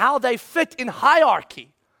of how they fit in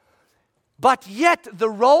hierarchy. But yet the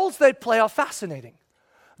roles they play are fascinating.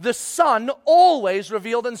 The Son, always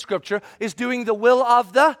revealed in Scripture, is doing the will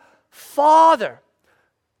of the Father,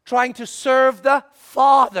 trying to serve the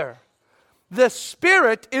Father. The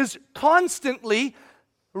Spirit is constantly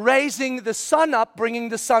raising the Son up, bringing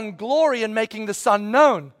the Son glory and making the Son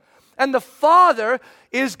known. And the Father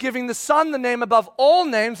is giving the Son the name above all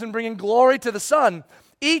names and bringing glory to the Son.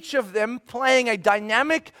 Each of them playing a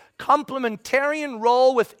dynamic, complementarian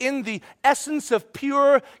role within the essence of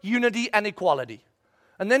pure unity and equality.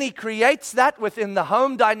 And then he creates that within the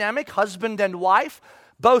home dynamic, husband and wife,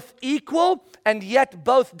 both equal and yet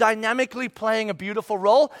both dynamically playing a beautiful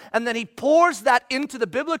role. And then he pours that into the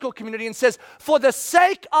biblical community and says, for the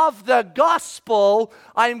sake of the gospel,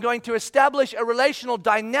 I am going to establish a relational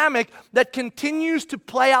dynamic that continues to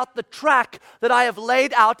play out the track that I have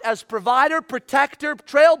laid out as provider, protector,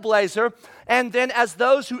 trailblazer, and then as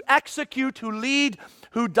those who execute, who lead,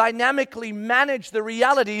 who dynamically manage the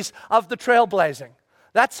realities of the trailblazing.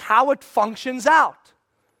 That's how it functions out.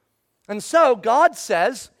 And so God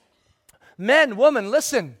says, men, women,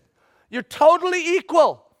 listen, you're totally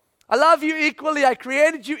equal. I love you equally. I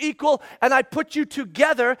created you equal, and I put you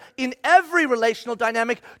together in every relational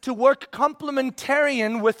dynamic to work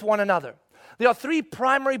complementarian with one another. There are three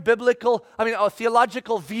primary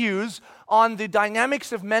theological views on the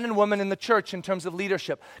dynamics of men and women in the church in terms of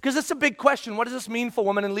leadership. Because it's a big question. What does this mean for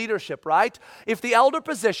women in leadership, right? If the elder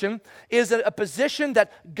position is a position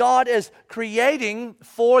that God is creating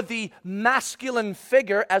for the masculine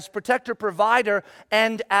figure as protector, provider,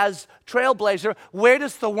 and as trailblazer, where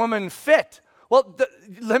does the woman fit? Well,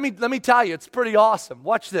 let me tell you, it's pretty awesome.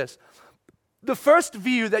 Watch this. The first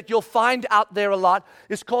view that you'll find out there a lot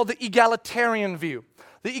is called the egalitarian view.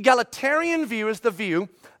 The egalitarian view is the view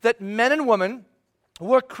that men and women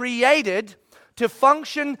were created to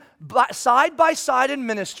function side by side in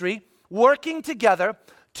ministry, working together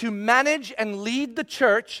to manage and lead the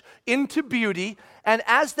church into beauty. And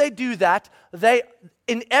as they do that,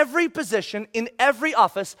 in every position, in every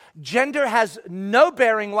office, gender has no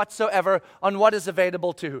bearing whatsoever on what is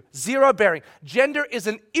available to who. Zero bearing. Gender is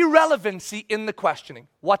an irrelevancy in the questioning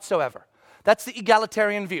whatsoever. That's the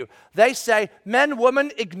egalitarian view. They say, men,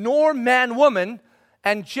 woman, ignore man, woman,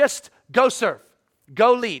 and just go serve.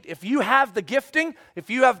 Go lead. If you have the gifting, if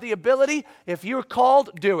you have the ability, if you're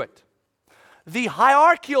called, do it. The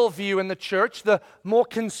hierarchical view in the church, the more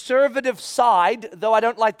conservative side, though I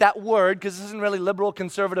don't like that word because this isn't really liberal,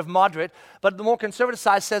 conservative, moderate, but the more conservative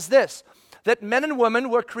side says this, that men and women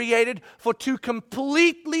were created for two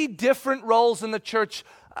completely different roles in the church,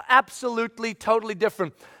 absolutely, totally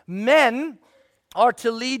different. Men are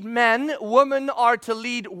to lead men, women are to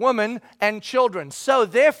lead women and children. So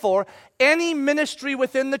therefore, any ministry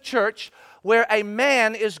within the church where a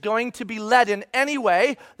man is going to be led in any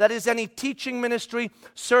way, that is any teaching ministry,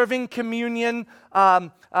 serving communion,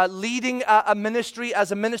 leading a ministry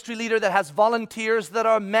as a ministry leader that has volunteers that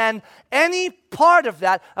are men, any part of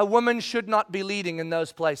that, a woman should not be leading in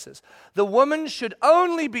those places. The woman should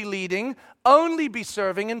only be leading, only be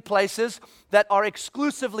serving in places that are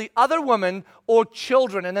exclusively other women or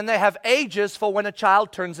children, and then they have ages for when a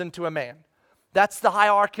child turns into a man. That's the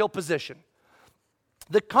hierarchical position.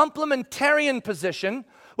 The complementarian position,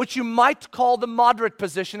 which you might call the moderate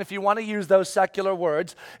position if you want to use those secular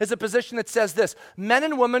words, is a position that says this: men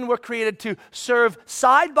and women were created to serve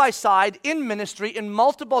side by side in ministry in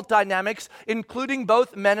multiple dynamics, including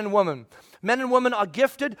both men and women. Men and women are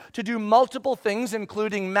gifted to do multiple things,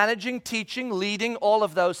 including managing, teaching, leading, all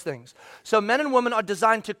of those things. So men and women are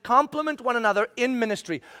designed to complement one another in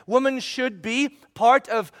ministry. Women should be part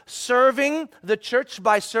of serving the church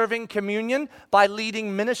by serving communion, by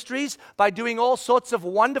leading ministries, by doing all sorts of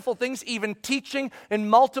wonderful things, even teaching in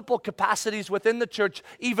multiple capacities within the church,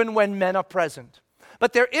 even when men are present.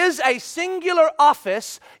 But there is a singular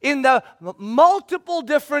office in the multiple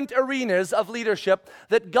different arenas of leadership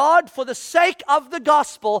that God, for the sake of the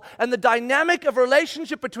gospel and the dynamic of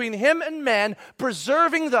relationship between him and man,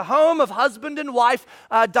 preserving the home of husband and wife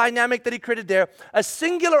dynamic that he created there, a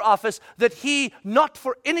singular office that he, not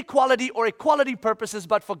for inequality or equality purposes,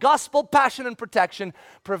 but for gospel, passion, and protection,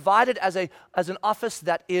 provided as an office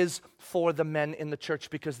that is for the men in the church,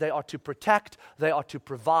 because they are to protect, they are to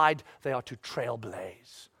provide, they are to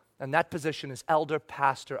trailblaze. And that position is elder,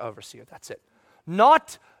 pastor, overseer. That's it.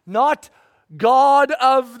 Not God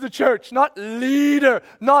of the church, not leader,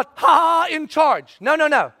 not in charge.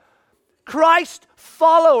 No. Christ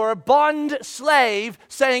follower, bond slave,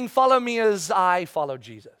 saying, follow me as I follow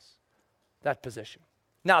Jesus. That position.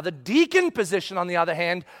 Now, the deacon position, on the other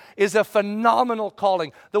hand, is a phenomenal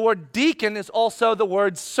calling. The word deacon is also the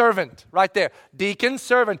word servant, right there. Deacon,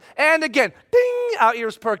 servant. And again, ding, our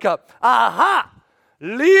ears perk up. Aha!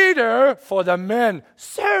 Leader for the men,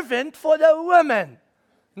 servant for the women.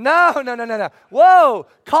 No. Whoa!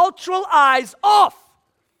 Cultural eyes off.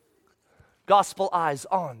 Gospel eyes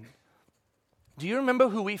on. Do you remember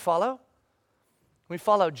who we follow? We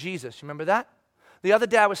follow Jesus. You remember that? The other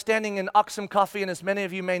day I was standing in Oxum Coffee, and as many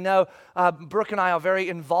of you may know, Brooke and I are very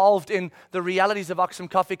involved in the realities of Oxum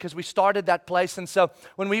Coffee because we started that place. And so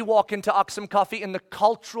when we walk into Oxum Coffee in the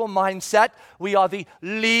cultural mindset, we are the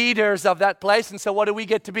leaders of that place. And so what do we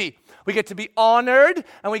get to be? We get to be honored,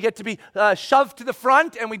 and we get to be shoved to the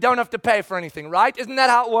front, and we don't have to pay for anything, right? Isn't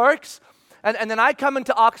that how it works? And then I come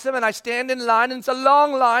into Oxum and I stand in line, and it's a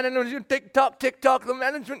long line, and tick-tock, the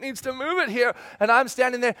management needs to move it here. And I'm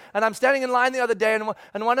standing there, and I'm standing in line the other day,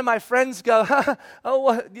 and one of my friends go,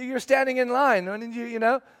 oh, you're standing in line, you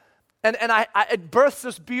know? And it births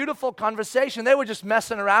this beautiful conversation. They were just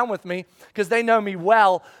messing around with me because they know me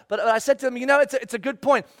well. But I said to them, it's a good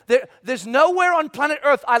point. There's nowhere on planet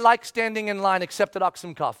Earth I like standing in line except at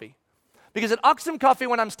Oxum Coffee. Because at Oxum Coffee,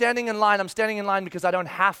 when I'm standing in line because I don't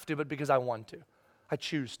have to, but because I want to. I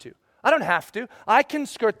choose to. I don't have to. I can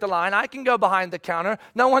skirt the line. I can go behind the counter.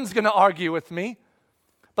 No one's going to argue with me.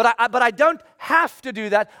 But I don't have to do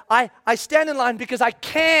that. I stand in line because I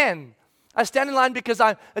can. I stand in line because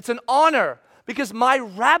it's an honor, because my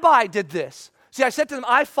rabbi did this. See, I said to them,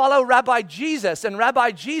 I follow Rabbi Jesus, and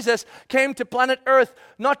Rabbi Jesus came to planet Earth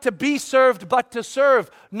not to be served, but to serve,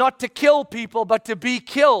 not to kill people, but to be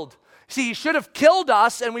killed. See, he should have killed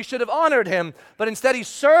us, and we should have honored him, but instead he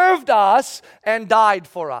served us and died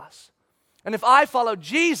for us. And if I follow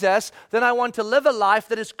Jesus, then I want to live a life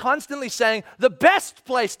that is constantly saying the best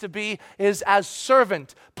place to be is as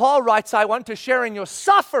servant. Paul writes, I want to share in your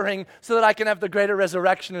suffering so that I can have the greater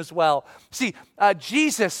resurrection as well. See,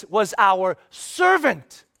 Jesus was our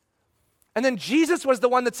servant. And then Jesus was the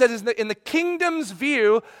one that said, in the kingdom's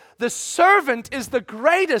view, the servant is the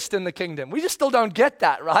greatest in the kingdom. We just still don't get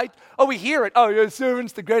that, right? Oh, we hear it. Oh, your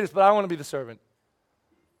servant's the greatest, but I want to be the servant.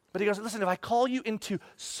 But he goes, listen, if I call you into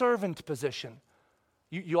servant position,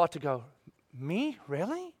 you ought to go, me?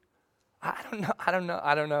 Really? I don't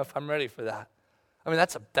know if I'm ready for that. I mean,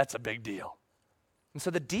 that's a big deal. And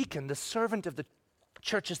so the deacon, the servant of the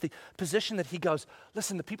church, is the position that he goes,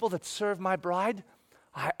 listen, the people that serve my bride,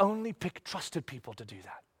 I only pick trusted people to do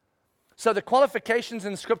that. So the qualifications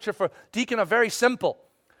in Scripture for deacon are very simple.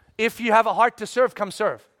 If you have a heart to serve, come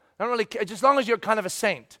serve. I don't really care. Just as long as you're kind of a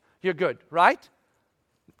saint, you're good, right?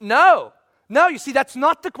 No, you see, that's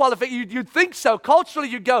not the qualification. You'd think so. Culturally,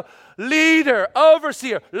 you'd go leader,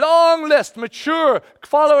 overseer, long list, mature,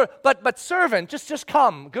 follower, but servant, just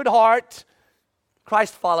come. Good heart,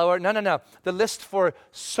 Christ follower. No. The list for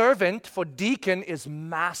servant, for deacon, is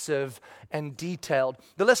massive and detailed.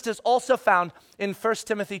 The list is also found in 1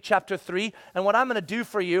 Timothy chapter 3. And what I'm going to do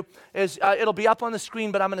for you is, it'll be up on the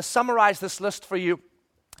screen, but I'm going to summarize this list for you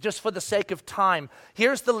just for the sake of time.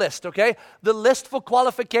 Here's the list, okay? The list for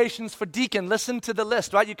qualifications for deacon. Listen to the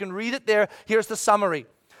list, right? You can read it there. Here's the summary.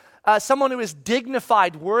 Someone who is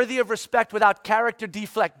dignified, worthy of respect, without character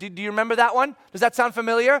defect. Do you remember that one? Does that sound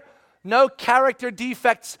familiar? No character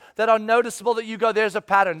defects that are noticeable that you go, there's a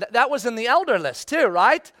pattern. That was in the elder list too,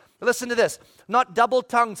 right? Listen to this. Not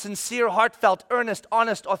double-tongued, sincere, heartfelt, earnest,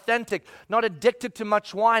 honest, authentic, not addicted to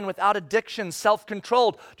much wine, without addiction,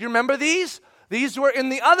 self-controlled. Do you remember these? These were in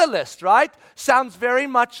the other list, right? Sounds very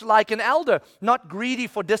much like an elder. Not greedy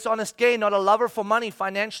for dishonest gain, not a lover for money,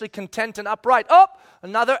 financially content and upright. Oh,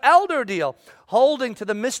 another elder deal. Holding to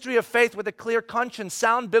the mystery of faith with a clear conscience,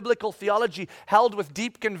 sound biblical theology held with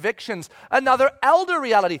deep convictions. Another elder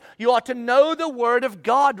reality. You ought to know the Word of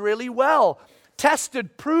God really well.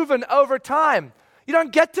 Tested, proven over time. You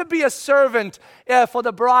don't get to be a servant for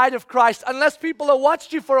the bride of Christ unless people have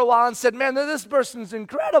watched you for a while and said, man, this person's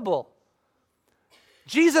incredible.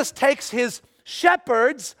 Jesus takes his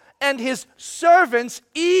shepherds and his servants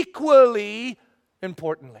equally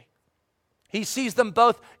importantly. He sees them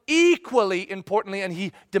both equally importantly, and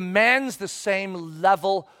he demands the same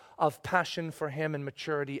level of passion for him and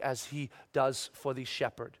maturity as he does for the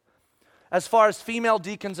shepherd. As far as female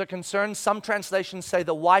deacons are concerned, some translations say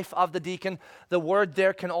the wife of the deacon. The word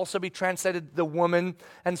there can also be translated the woman.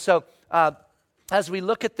 And so, as we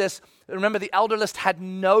look at this, remember the elder list had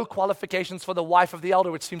no qualifications for the wife of the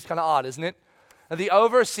elder, which seems kind of odd, isn't it? And the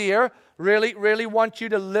overseer really want you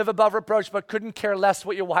to live above reproach, but couldn't care less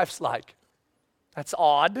what your wife's like. That's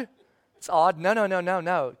odd. It's odd.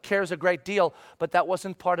 No. Cares a great deal, but that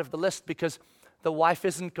wasn't part of the list because the wife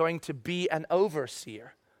isn't going to be an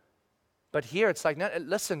overseer. But here it's like, no,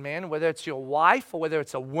 listen, man, whether it's your wife or whether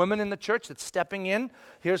it's a woman in the church that's stepping in,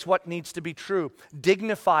 here's what needs to be true.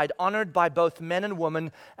 Dignified, honored by both men and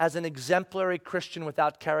women as an exemplary Christian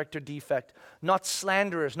without character defect. Not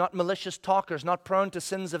slanderers, not malicious talkers, not prone to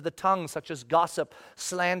sins of the tongue such as gossip,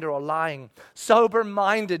 slander, or lying.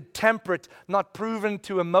 Sober-minded, temperate, not proven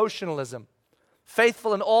to emotionalism.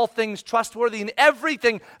 Faithful in all things, trustworthy in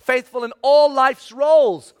everything, faithful in all life's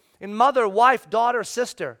roles. In mother, wife, daughter,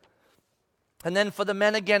 sister. And then for the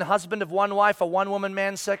men again, husband of one wife, a one-woman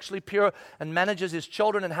man, sexually pure, and manages his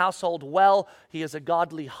children and household well. He is a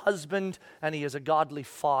godly husband, and he is a godly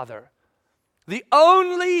father. The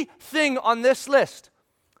only thing on this list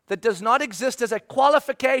that does not exist as a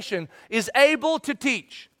qualification is able to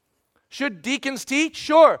teach. Should deacons teach?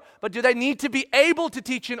 Sure. But do they need to be able to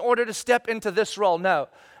teach in order to step into this role? No.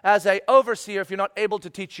 As an overseer, if you're not able to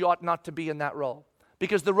teach, you ought not to be in that role.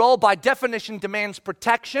 Because the role, by definition, demands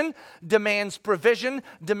protection, demands provision,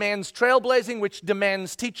 demands trailblazing, which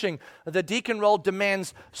demands teaching. The deacon role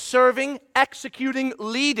demands serving, executing,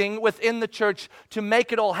 leading within the church to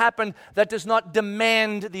make it all happen. That does not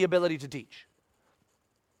demand the ability to teach.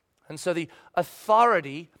 And so the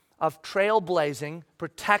authority of trailblazing,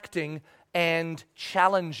 protecting, and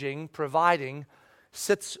challenging, providing,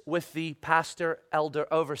 sits with the pastor, elder,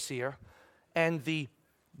 overseer, and the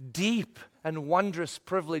deep and wondrous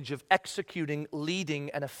privilege of executing, leading,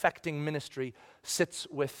 and affecting ministry sits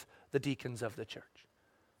with the deacons of the church.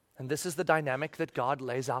 And this is the dynamic that God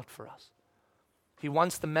lays out for us. He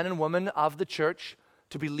wants the men and women of the church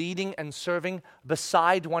to be leading and serving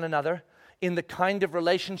beside one another in the kind of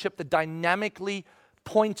relationship that dynamically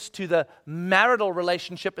points to the marital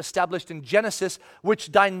relationship established in Genesis,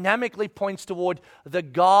 which dynamically points toward the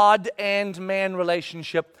God and man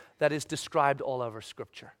relationship that is described all over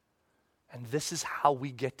Scripture. And this is how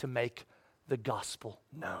we get to make the gospel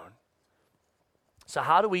known. So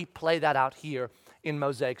how do we play that out here in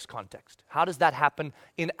Mosaic's context? How does that happen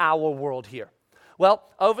in our world here? Well,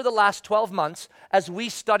 over the last 12 months, as we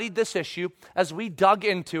studied this issue, as we dug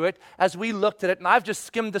into it, as we looked at it, and I've just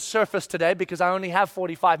skimmed the surface today because I only have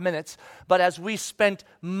 45 minutes, but as we spent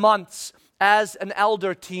months as an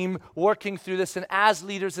elder team working through this and as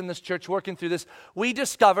leaders in this church working through this, we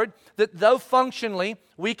discovered that though functionally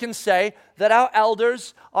we can say that our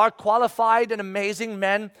elders are qualified and amazing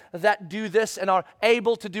men that do this and are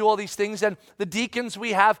able to do all these things, and the deacons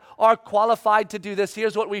we have are qualified to do this,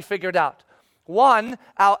 here's what we figured out. One,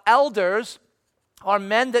 our elders are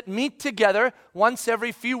men that meet together once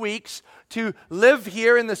every few weeks to live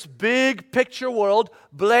here in this big picture world,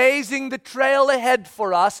 blazing the trail ahead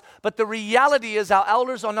for us. But the reality is our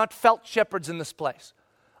elders are not felt shepherds in this place.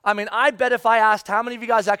 I mean, I bet if I asked how many of you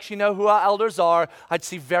guys actually know who our elders are, I'd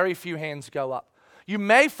see very few hands go up. You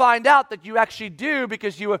may find out that you actually do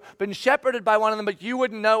because you have been shepherded by one of them, but you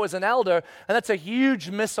wouldn't know as an elder, and that's a huge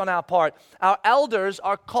miss on our part. Our elders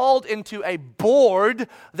are called into a board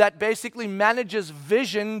that basically manages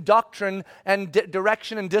vision, doctrine, and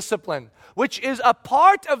direction and discipline, which is a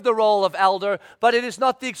part of the role of elder, but it is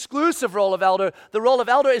not the exclusive role of elder. The role of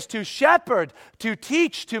elder is to shepherd, to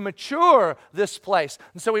teach, to mature this place.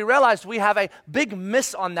 And so we realized we have a big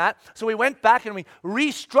miss on that, so we went back and we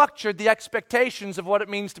restructured the expectations of what it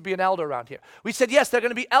means to be an elder around here. We said, yes, there are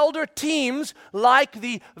going to be elder teams like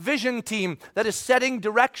the vision team that is setting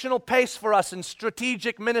directional pace for us in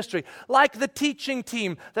strategic ministry, like the teaching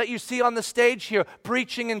team that you see on the stage here,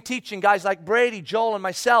 preaching and teaching, guys like Brady, Joel, and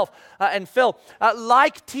myself, and Phil,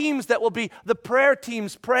 like teams that will be the prayer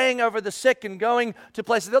teams praying over the sick and going to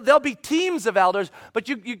places. There'll be teams of elders, but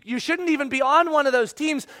you shouldn't even be on one of those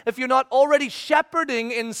teams if you're not already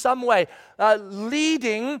shepherding in some way,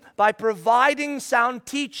 leading by providing sound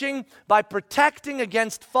teaching, by protecting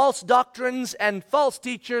against false doctrines and false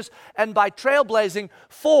teachers, and by trailblazing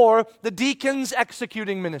for the deacons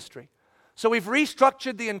executing ministry. So we've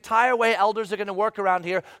restructured the entire way elders are going to work around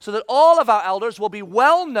here so that all of our elders will be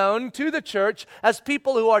well known to the church as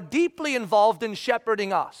people who are deeply involved in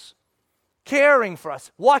shepherding us, caring for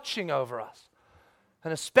us, watching over us,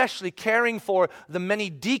 and especially caring for the many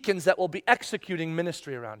deacons that will be executing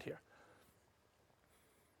ministry around here.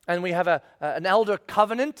 And we have an elder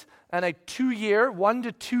covenant and a 1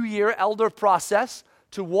 to 2 year elder process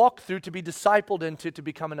to walk through, to be discipled into, to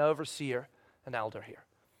become an overseer, an elder here.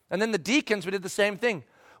 And then the deacons, we did the same thing.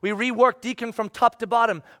 We reworked deacon from top to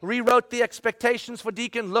bottom, rewrote the expectations for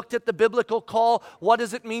deacon, looked at the biblical call. What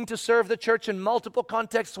does it mean to serve the church in multiple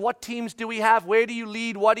contexts? What teams do we have? Where do you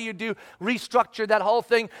lead? What do you do? Restructured that whole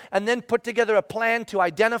thing and then put together a plan to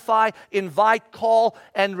identify, invite, call,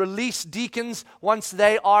 and release deacons once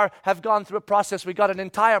they have gone through a process. We got an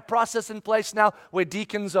entire process in place now where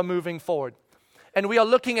deacons are moving forward. And we are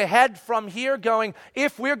looking ahead from here going,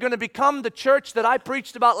 if we're going to become the church that I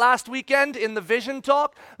preached about last weekend in the Vision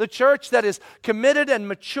Talk, the church that is committed and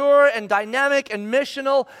mature and dynamic and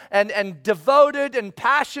missional and devoted and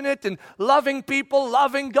passionate and loving people,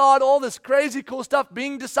 loving God, all this crazy cool stuff,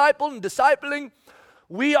 being discipled and discipling,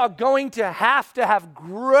 we are going to have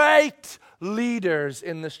great leaders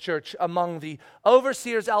in this church among the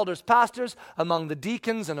overseers, elders, pastors, among the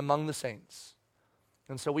deacons, and among the saints.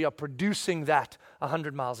 And so we are producing that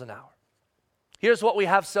 100 miles an hour. Here's what we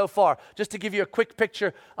have so far, just to give you a quick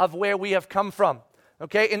picture of where we have come from.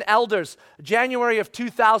 Okay, in elders, January of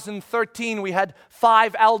 2013, we had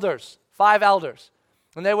 5 elders.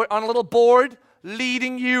 And they were on a little board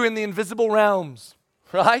leading you in the invisible realms,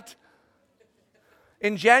 right?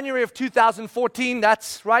 In January of 2014,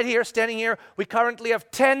 that's right here, standing here, we currently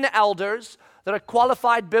have 10 elders that are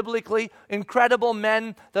qualified biblically, incredible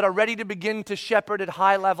men that are ready to begin to shepherd at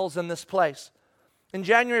high levels in this place. In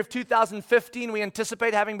January of 2015, we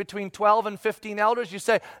anticipate having between 12 and 15 elders. You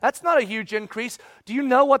say, that's not a huge increase. Do you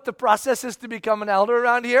know what the process is to become an elder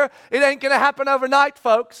around here? It ain't going to happen overnight,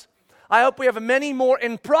 folks. I hope we have many more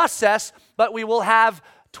in process, but we will have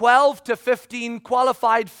 12 to 15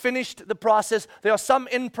 qualified, finished the process. There are some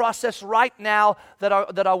in process right now that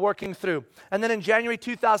are working through. And then in January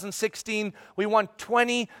 2016, we want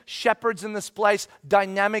 20 shepherds in this place,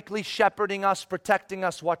 dynamically shepherding us, protecting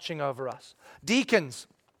us, watching over us. Deacons.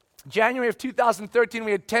 January of 2013,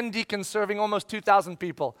 we had 10 deacons serving almost 2,000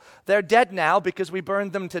 people. They're dead now because we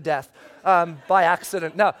burned them to death by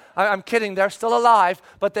accident. No, I'm kidding. They're still alive,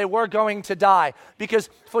 but they were going to die.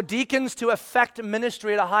 Because for deacons to affect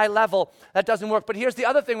ministry at a high level, that doesn't work. But here's the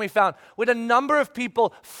other thing we found. We had a number of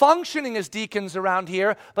people functioning as deacons around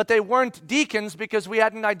here, but they weren't deacons because we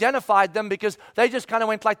hadn't identified them, because they just kind of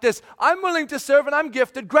went like this. I'm willing to serve and I'm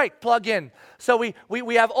gifted. Great, plug in. So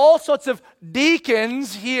we have all sorts of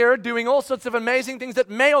deacons here doing all sorts of amazing things that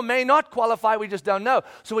may or may not qualify. We just don't know.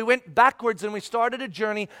 So we went backwards and we started a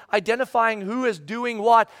journey identifying who is doing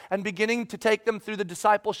what and beginning to take them through the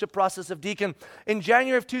discipleship process of deacon. In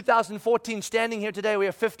January of 2014, standing here today, we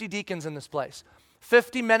have 50 deacons in this place.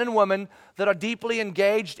 50 men and women that are deeply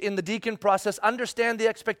engaged in the deacon process, understand the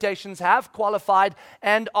expectations, have qualified,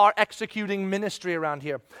 and are executing ministry around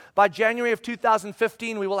here. By January of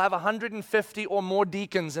 2015, we will have 150 or more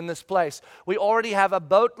deacons in this place. We already have a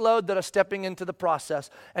boatload that are stepping into the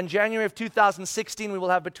process. And January of 2016, we will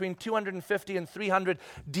have between 250 and 300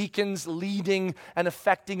 deacons leading and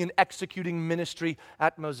affecting and executing ministry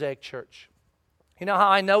at Mosaic Church. You know how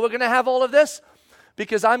I know we're going to have all of this?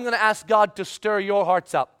 Because I'm going to ask God to stir your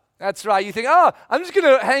hearts up. That's right. You think, oh, I'm just going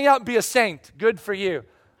to hang out and be a saint. Good for you.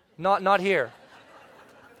 Not here.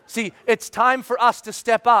 See, it's time for us to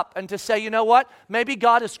step up and to say, you know what? Maybe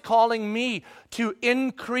God is calling me to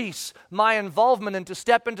increase my involvement and to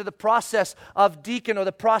step into the process of deacon or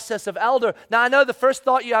the process of elder. Now, I know the first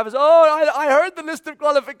thought you have is, oh, I heard the list of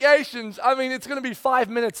qualifications. I mean, it's going to be 5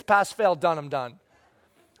 minutes, pass, fail, done, I'm done.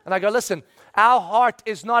 And I go, listen, our heart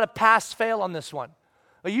is not a pass-fail on this one.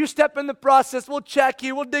 You step in the process, we'll check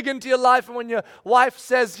you, we'll dig into your life, and when your wife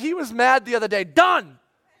says, he was mad the other day, done!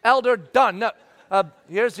 Elder, done. No,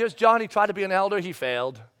 here's John, he tried to be an elder, he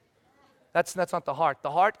failed. That's not the heart.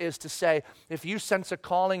 The heart is to say, if you sense a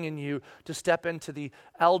calling in you to step into the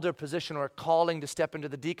elder position or a calling to step into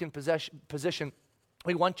the deacon position,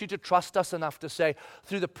 we want you to trust us enough to say,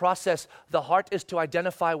 through the process, the heart is to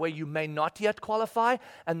identify where you may not yet qualify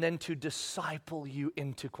and then to disciple you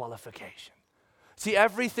into qualification. See,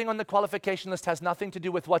 everything on the qualification list has nothing to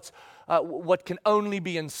do with what can only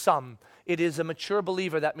be in some. It is a mature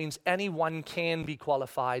believer. That means anyone can be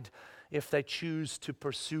qualified if they choose to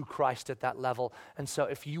pursue Christ at that level. And so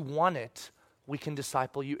if you want it, we can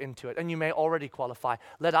disciple you into it. And you may already qualify.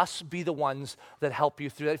 Let us be the ones that help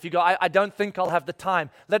you through that. If you go, I don't think I'll have the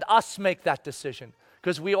time, let us make that decision,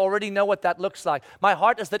 because we already know what that looks like. My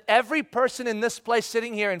heart is that every person in this place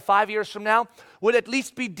sitting here in 5 years from now would at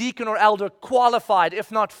least be deacon or elder qualified,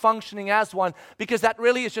 if not functioning as one, because that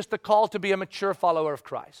really is just the call to be a mature follower of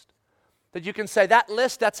Christ. That you can say, that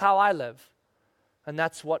list, that's how I live. And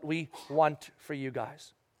that's what we want for you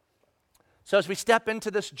guys. So as we step into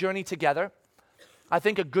this journey together, I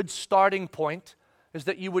think a good starting point is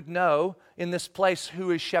that you would know in this place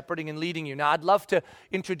who is shepherding and leading you. Now, I'd love to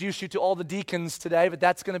introduce you to all the deacons today, but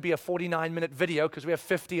that's going to be a 49-minute video because we have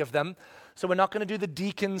 50 of them. So we're not going to do the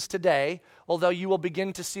deacons today, although you will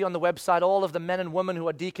begin to see on the website all of the men and women who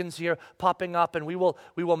are deacons here popping up, and we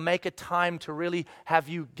will make a time to really have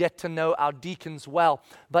you get to know our deacons well.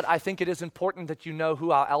 But I think it is important that you know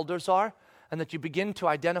who our elders are, and that you begin to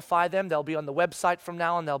identify them. They'll be on the website from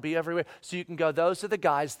now on. They'll be everywhere. So you can go, those are the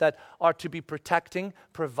guys that are to be protecting,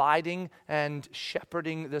 providing, and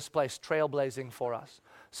shepherding this place, trailblazing for us.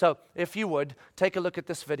 So if you would, take a look at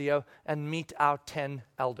this video and meet our 10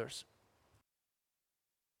 elders.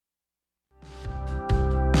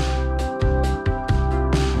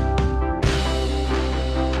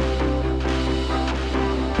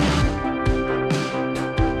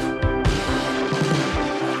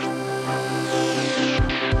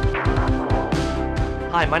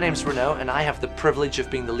 Hi, my name's Renaud, and I have the privilege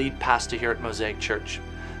of being the lead pastor here at Mosaic Church.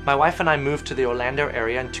 My wife and I moved to the Orlando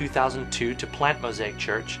area in 2002 to plant Mosaic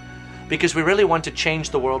Church because we really want to change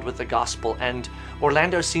the world with the gospel, and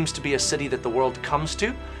Orlando seems to be a city that the world comes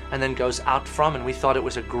to and then goes out from, and we thought it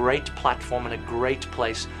was a great platform and a great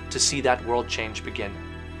place to see that world change begin.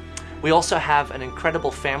 We also have an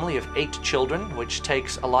incredible family of 8 children, which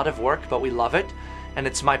takes a lot of work, but we love it. And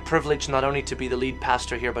it's my privilege not only to be the lead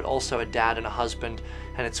pastor here, but also a dad and a husband,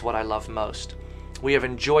 and it's what I love most. We have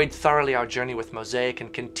enjoyed thoroughly our journey with Mosaic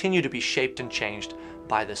and continue to be shaped and changed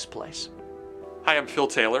by this place. Hi, I'm Phil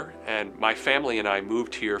Taylor, and my family and I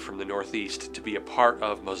moved here from the Northeast to be a part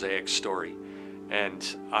of Mosaic's story.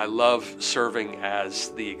 And I love serving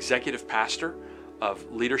as the executive pastor of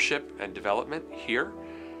leadership and development here.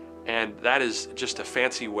 And that is just a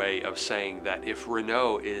fancy way of saying that if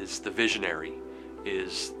Renaud is the visionary,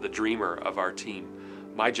 is the dreamer of our team,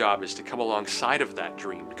 my job is to come alongside of that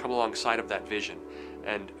dream, to come alongside of that vision,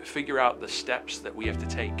 and figure out the steps that we have to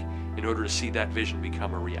take in order to see that vision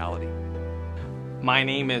become a reality. My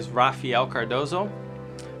name is Rafael Cardozo.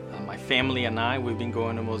 My family and I, we've been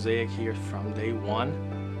going to Mosaic here from day one.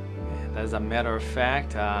 And as a matter of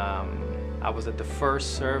fact, I was at the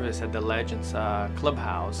first service at the Legends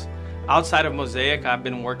Clubhouse. Outside of Mosaic, I've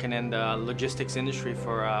been working in the logistics industry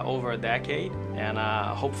for over a decade, and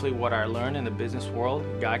hopefully what I learned in the business world,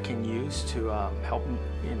 God can use to help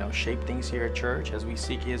shape things here at church as we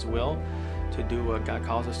seek His will to do what God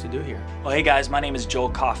calls us to do here. Well, hey guys, my name is Joel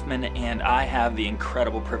Kaufman, and I have the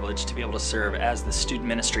incredible privilege to be able to serve as the student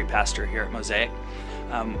ministry pastor here at Mosaic,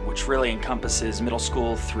 which really encompasses middle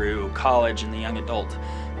school through college and the young adult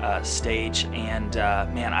stage. And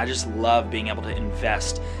man, I just love being able to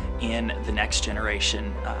invest in the next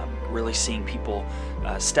generation, really seeing people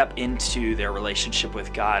step into their relationship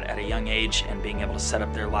with God at a young age and being able to set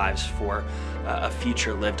up their lives for a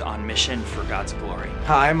future lived on mission for God's glory.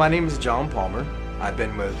 Hi, my name is John Palmer. I've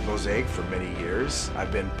been with Mosaic for many years.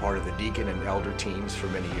 I've been part of the deacon and elder teams for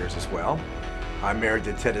many years as well. I'm married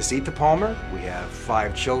to Teresita Palmer. We have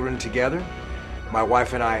 5 children together. My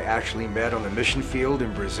wife and I actually met on the mission field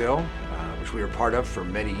in Brazil, which we were part of for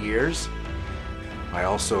many years. I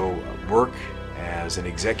also work as an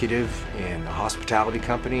executive in a hospitality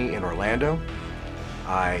company in Orlando.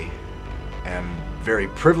 I am very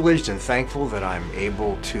privileged and thankful that I'm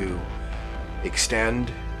able to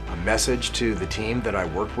extend a message to the team that I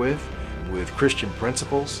work with Christian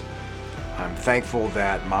principles. I'm thankful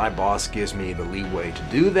that my boss gives me the leeway to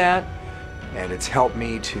do that, and it's helped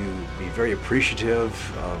me to be very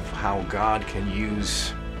appreciative of how God can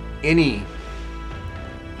use any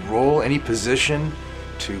role, any position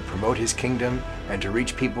to promote His kingdom and to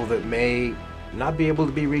reach people that may not be able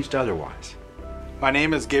to be reached otherwise. My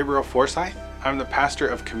name is Gabriel Forsyth. I'm the pastor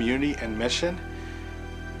of community and mission.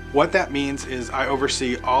 What that means is I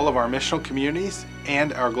oversee all of our missional communities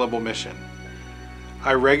and our global mission.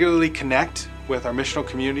 I regularly connect with our missional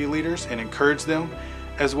community leaders and encourage them,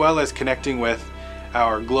 as well as connecting with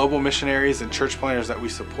our global missionaries and church planners that we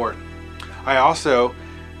support. I also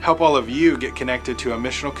help all of you get connected to a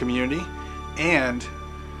missional community and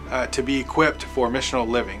to be equipped for missional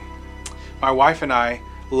living. My wife and I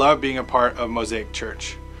love being a part of Mosaic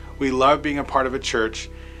Church. We love being a part of a church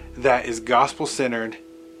that is gospel-centered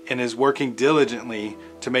and is working diligently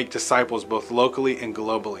to make disciples both locally and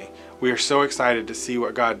globally. We are so excited to see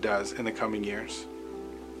what God does in the coming years.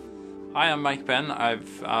 Hi, I'm Mike Ben.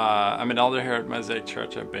 I'm an elder here at Mosaic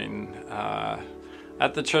Church. I've been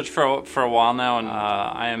at the church for a while now, and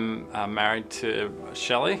I am married to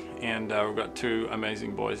Shelley, and we've got 2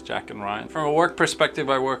 amazing boys, Jack and Ryan. From a work perspective,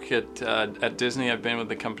 I work at Disney. I've been with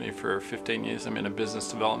the company for 15 years. I'm in a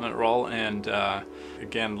business development role, and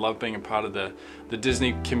again, love being a part of the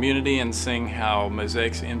Disney community and seeing how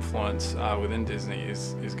Mosaic's influence within Disney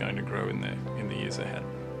is going to grow in the years ahead.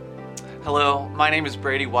 Hello, my name is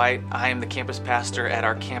Brady White. I am the campus pastor at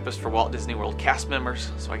our campus for Walt Disney World cast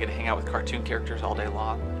members, so I get to hang out with cartoon characters all day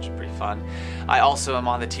long, which is pretty fun. I also am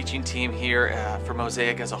on the teaching team here for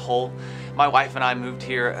Mosaic as a whole. My wife and I moved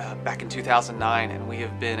here back in 2009, and we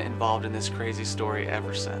have been involved in this crazy story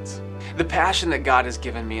ever since. The passion that God has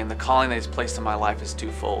given me and the calling that He's placed in my life is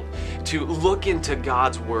twofold. To look into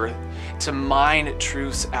God's Word, to mine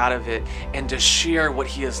truths out of it, and to share what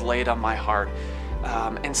He has laid on my heart.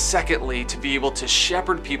 And secondly, to be able to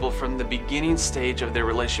shepherd people from the beginning stage of their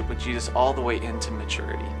relationship with Jesus all the way into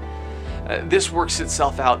maturity. This works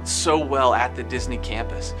itself out so well at the Disney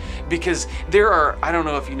campus because there are, I don't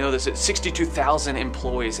know if you know this, 62,000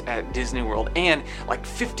 employees at Disney World and like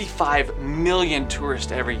 55 million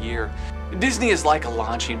tourists every year. Disney is like a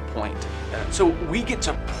launching point. So we get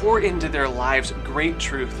to pour into their lives great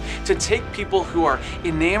truth, to take people who are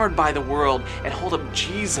enamored by the world and hold up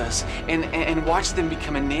Jesus and watch them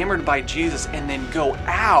become enamored by Jesus and then go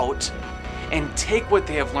out and take what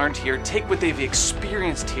they have learned here, take what they've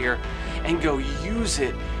experienced here, and go use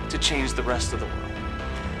it to change the rest of the world.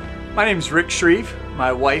 My name is Rick Shreve.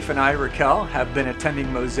 My wife and I, Raquel, have been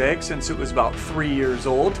attending Mosaic since it was about 3 years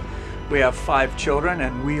old. We have 5 children,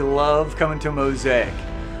 and we love coming to Mosaic.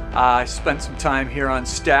 I spent some time here on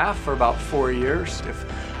staff for about 4 years. If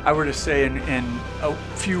I were to say in a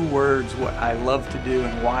few words what I love to do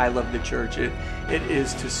and why I love the church, it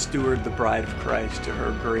is to steward the bride of Christ to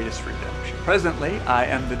her greatest redemption. Presently, I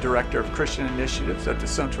am the Director of Christian Initiatives at the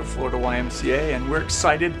Central Florida YMCA, and we're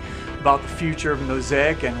excited about the future of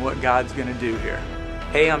Mosaic and what God's going to do here.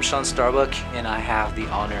 Hey, I'm Sean Starbuck, and I have the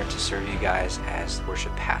honor to serve you guys as the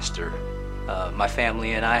worship pastor. My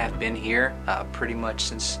family and I have been here pretty much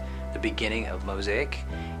since the beginning of Mosaic,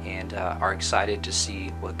 and are excited to see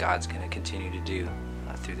what God's going to continue to do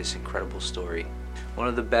through this incredible story. One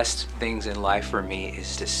of the best things in life for me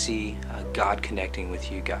is to see God connecting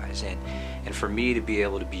with you guys, and for me to be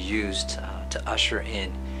able to be used to usher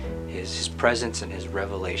in His presence and His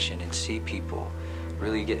revelation and see people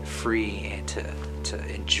really get free and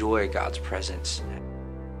to enjoy God's presence.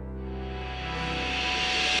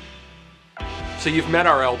 So you've met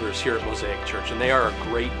our elders here at Mosaic Church, and they are a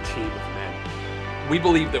great team of men. We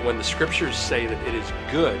believe that when the scriptures say that it is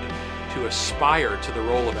good to aspire to the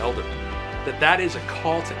role of elder, that is a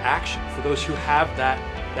call to action for those who have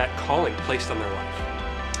that calling placed on their life.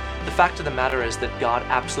 The fact of the matter is that God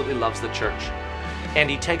absolutely loves the church, and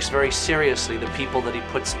He takes very seriously the people that He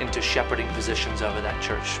puts into shepherding positions over that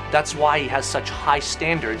church. That's why He has such high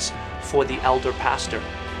standards for the elder pastor.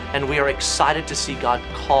 And we are excited to see God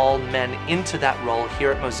call men into that role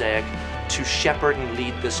here at Mosaic to shepherd and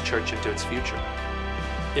lead this church into its future.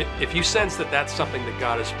 If you sense that that's something that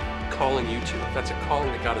God is calling you to, if that's a calling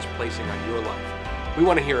that God is placing on your life, we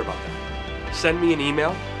want to hear about that. Send me an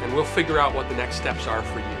email and we'll figure out what the next steps are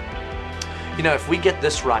for you. You know, if we get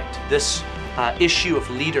this right, this issue of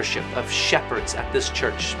leadership, of shepherds at this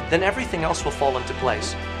church, then everything else will fall into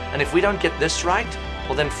place. And if we don't get this right,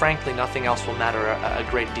 well then frankly nothing else will matter a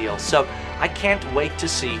great deal. So I can't wait to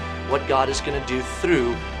see what God is going to do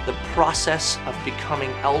through the process of becoming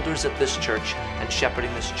elders at this church and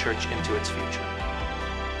shepherding this church into its future.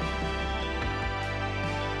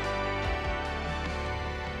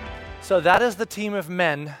 So that is the team of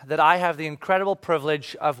men that I have the incredible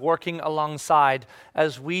privilege of working alongside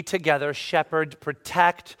as we together shepherd,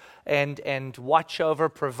 protect, and watch over,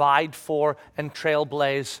 provide for, and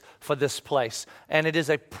trailblaze for this place. And it is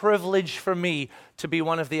a privilege for me to be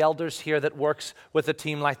one of the elders here that works with a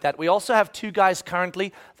team like that. We also have two guys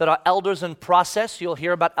currently that are elders in process. You'll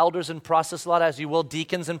hear about elders in process a lot, as you will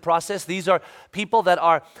deacons in process. These are people that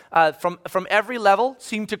are from every level,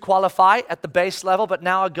 seem to qualify at the base level, but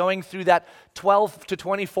now are going through that 12 to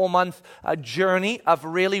 24 month journey of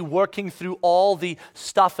really working through all the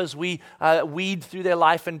stuff as we weed through their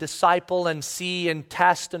life and disciple and see and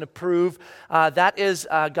test and approve. That is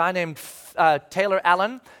a guy named Taylor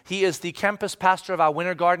Allen. He is the campus pastor of our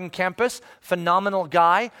Winter Garden campus. Phenomenal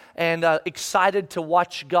guy, and excited to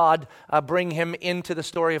watch God bring him into the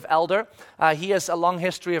story of elder. He has a long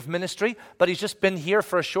history of ministry, but he's just been here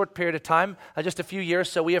for a short period of time, just a few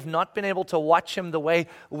years, so we have not been able to watch him the way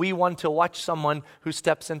we want to watch someone who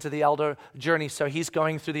steps into the elder journey. So he's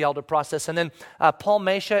going through the elder process. And then Paul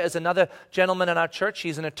Mesha is another gentleman in our church.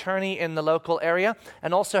 He's an attorney in the local area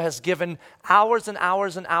and also has given hours and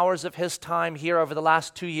hours and hours of his time here over the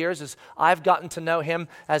last 2 years as I've gotten to know him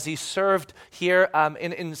as he served here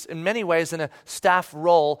in many ways in a staff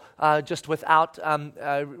role just without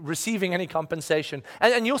receiving any compensation.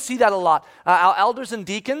 And you'll see that a lot. Our elders and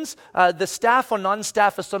deacons, the staff or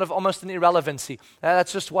non-staff is sort of almost an irrelevancy.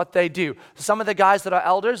 That's just what they do. Some of the guys that are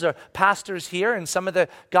elders are pastors here, and some of the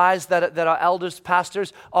guys that are elders,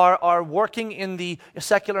 pastors, are working in the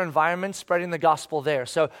secular environment, spreading the gospel there.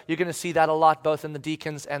 So you're going to see that a lot, both in the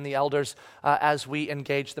deacons and the elders as we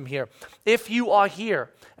engage them here. If you are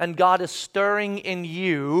here and God is stirring in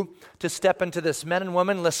you to step into this, men and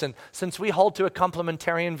women, listen, since we hold to a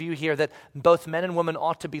complementarian view here that both men and women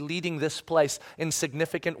ought to be leading this place in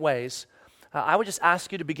significant ways, I would just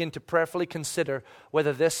ask you to begin to prayerfully consider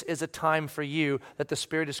whether this is a time for you that the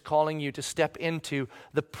Spirit is calling you to step into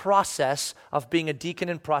the process of being a deacon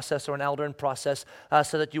in process or an elder in process,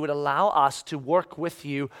 so that you would allow us to work with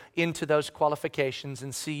you into those qualifications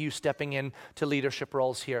and see you stepping into leadership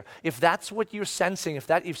roles here. If that's what you're sensing,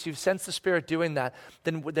 if you sense the Spirit doing that,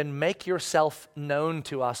 then make yourself known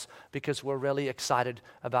to us, because we're really excited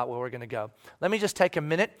about where we're going to go. Let me just take a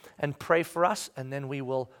minute and pray for us, and then we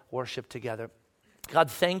will worship together.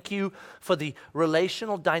 God, thank you for the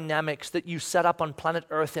relational dynamics that you set up on planet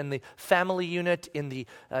Earth in the family unit, in the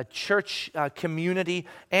church community,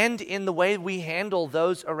 and in the way we handle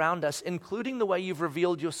those around us, including the way you've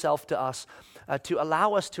revealed yourself to us, to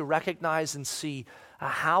allow us to recognize and see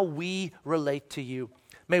how we relate to you.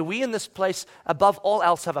 May we in this place, above all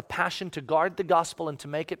else, have a passion to guard the gospel and to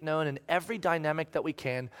make it known in every dynamic that we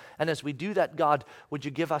can. And as we do that, God, would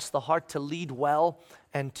you give us the heart to lead well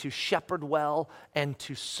and to shepherd well and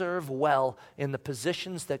to serve well in the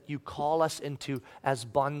positions that you call us into as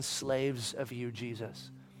bond slaves of you,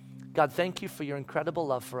 Jesus. God, thank you for your incredible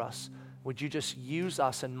love for us. Would you just use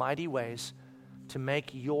us in mighty ways to make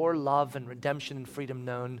your love and redemption and freedom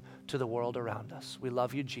known to the world around us. We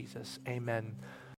love you, Jesus. Amen.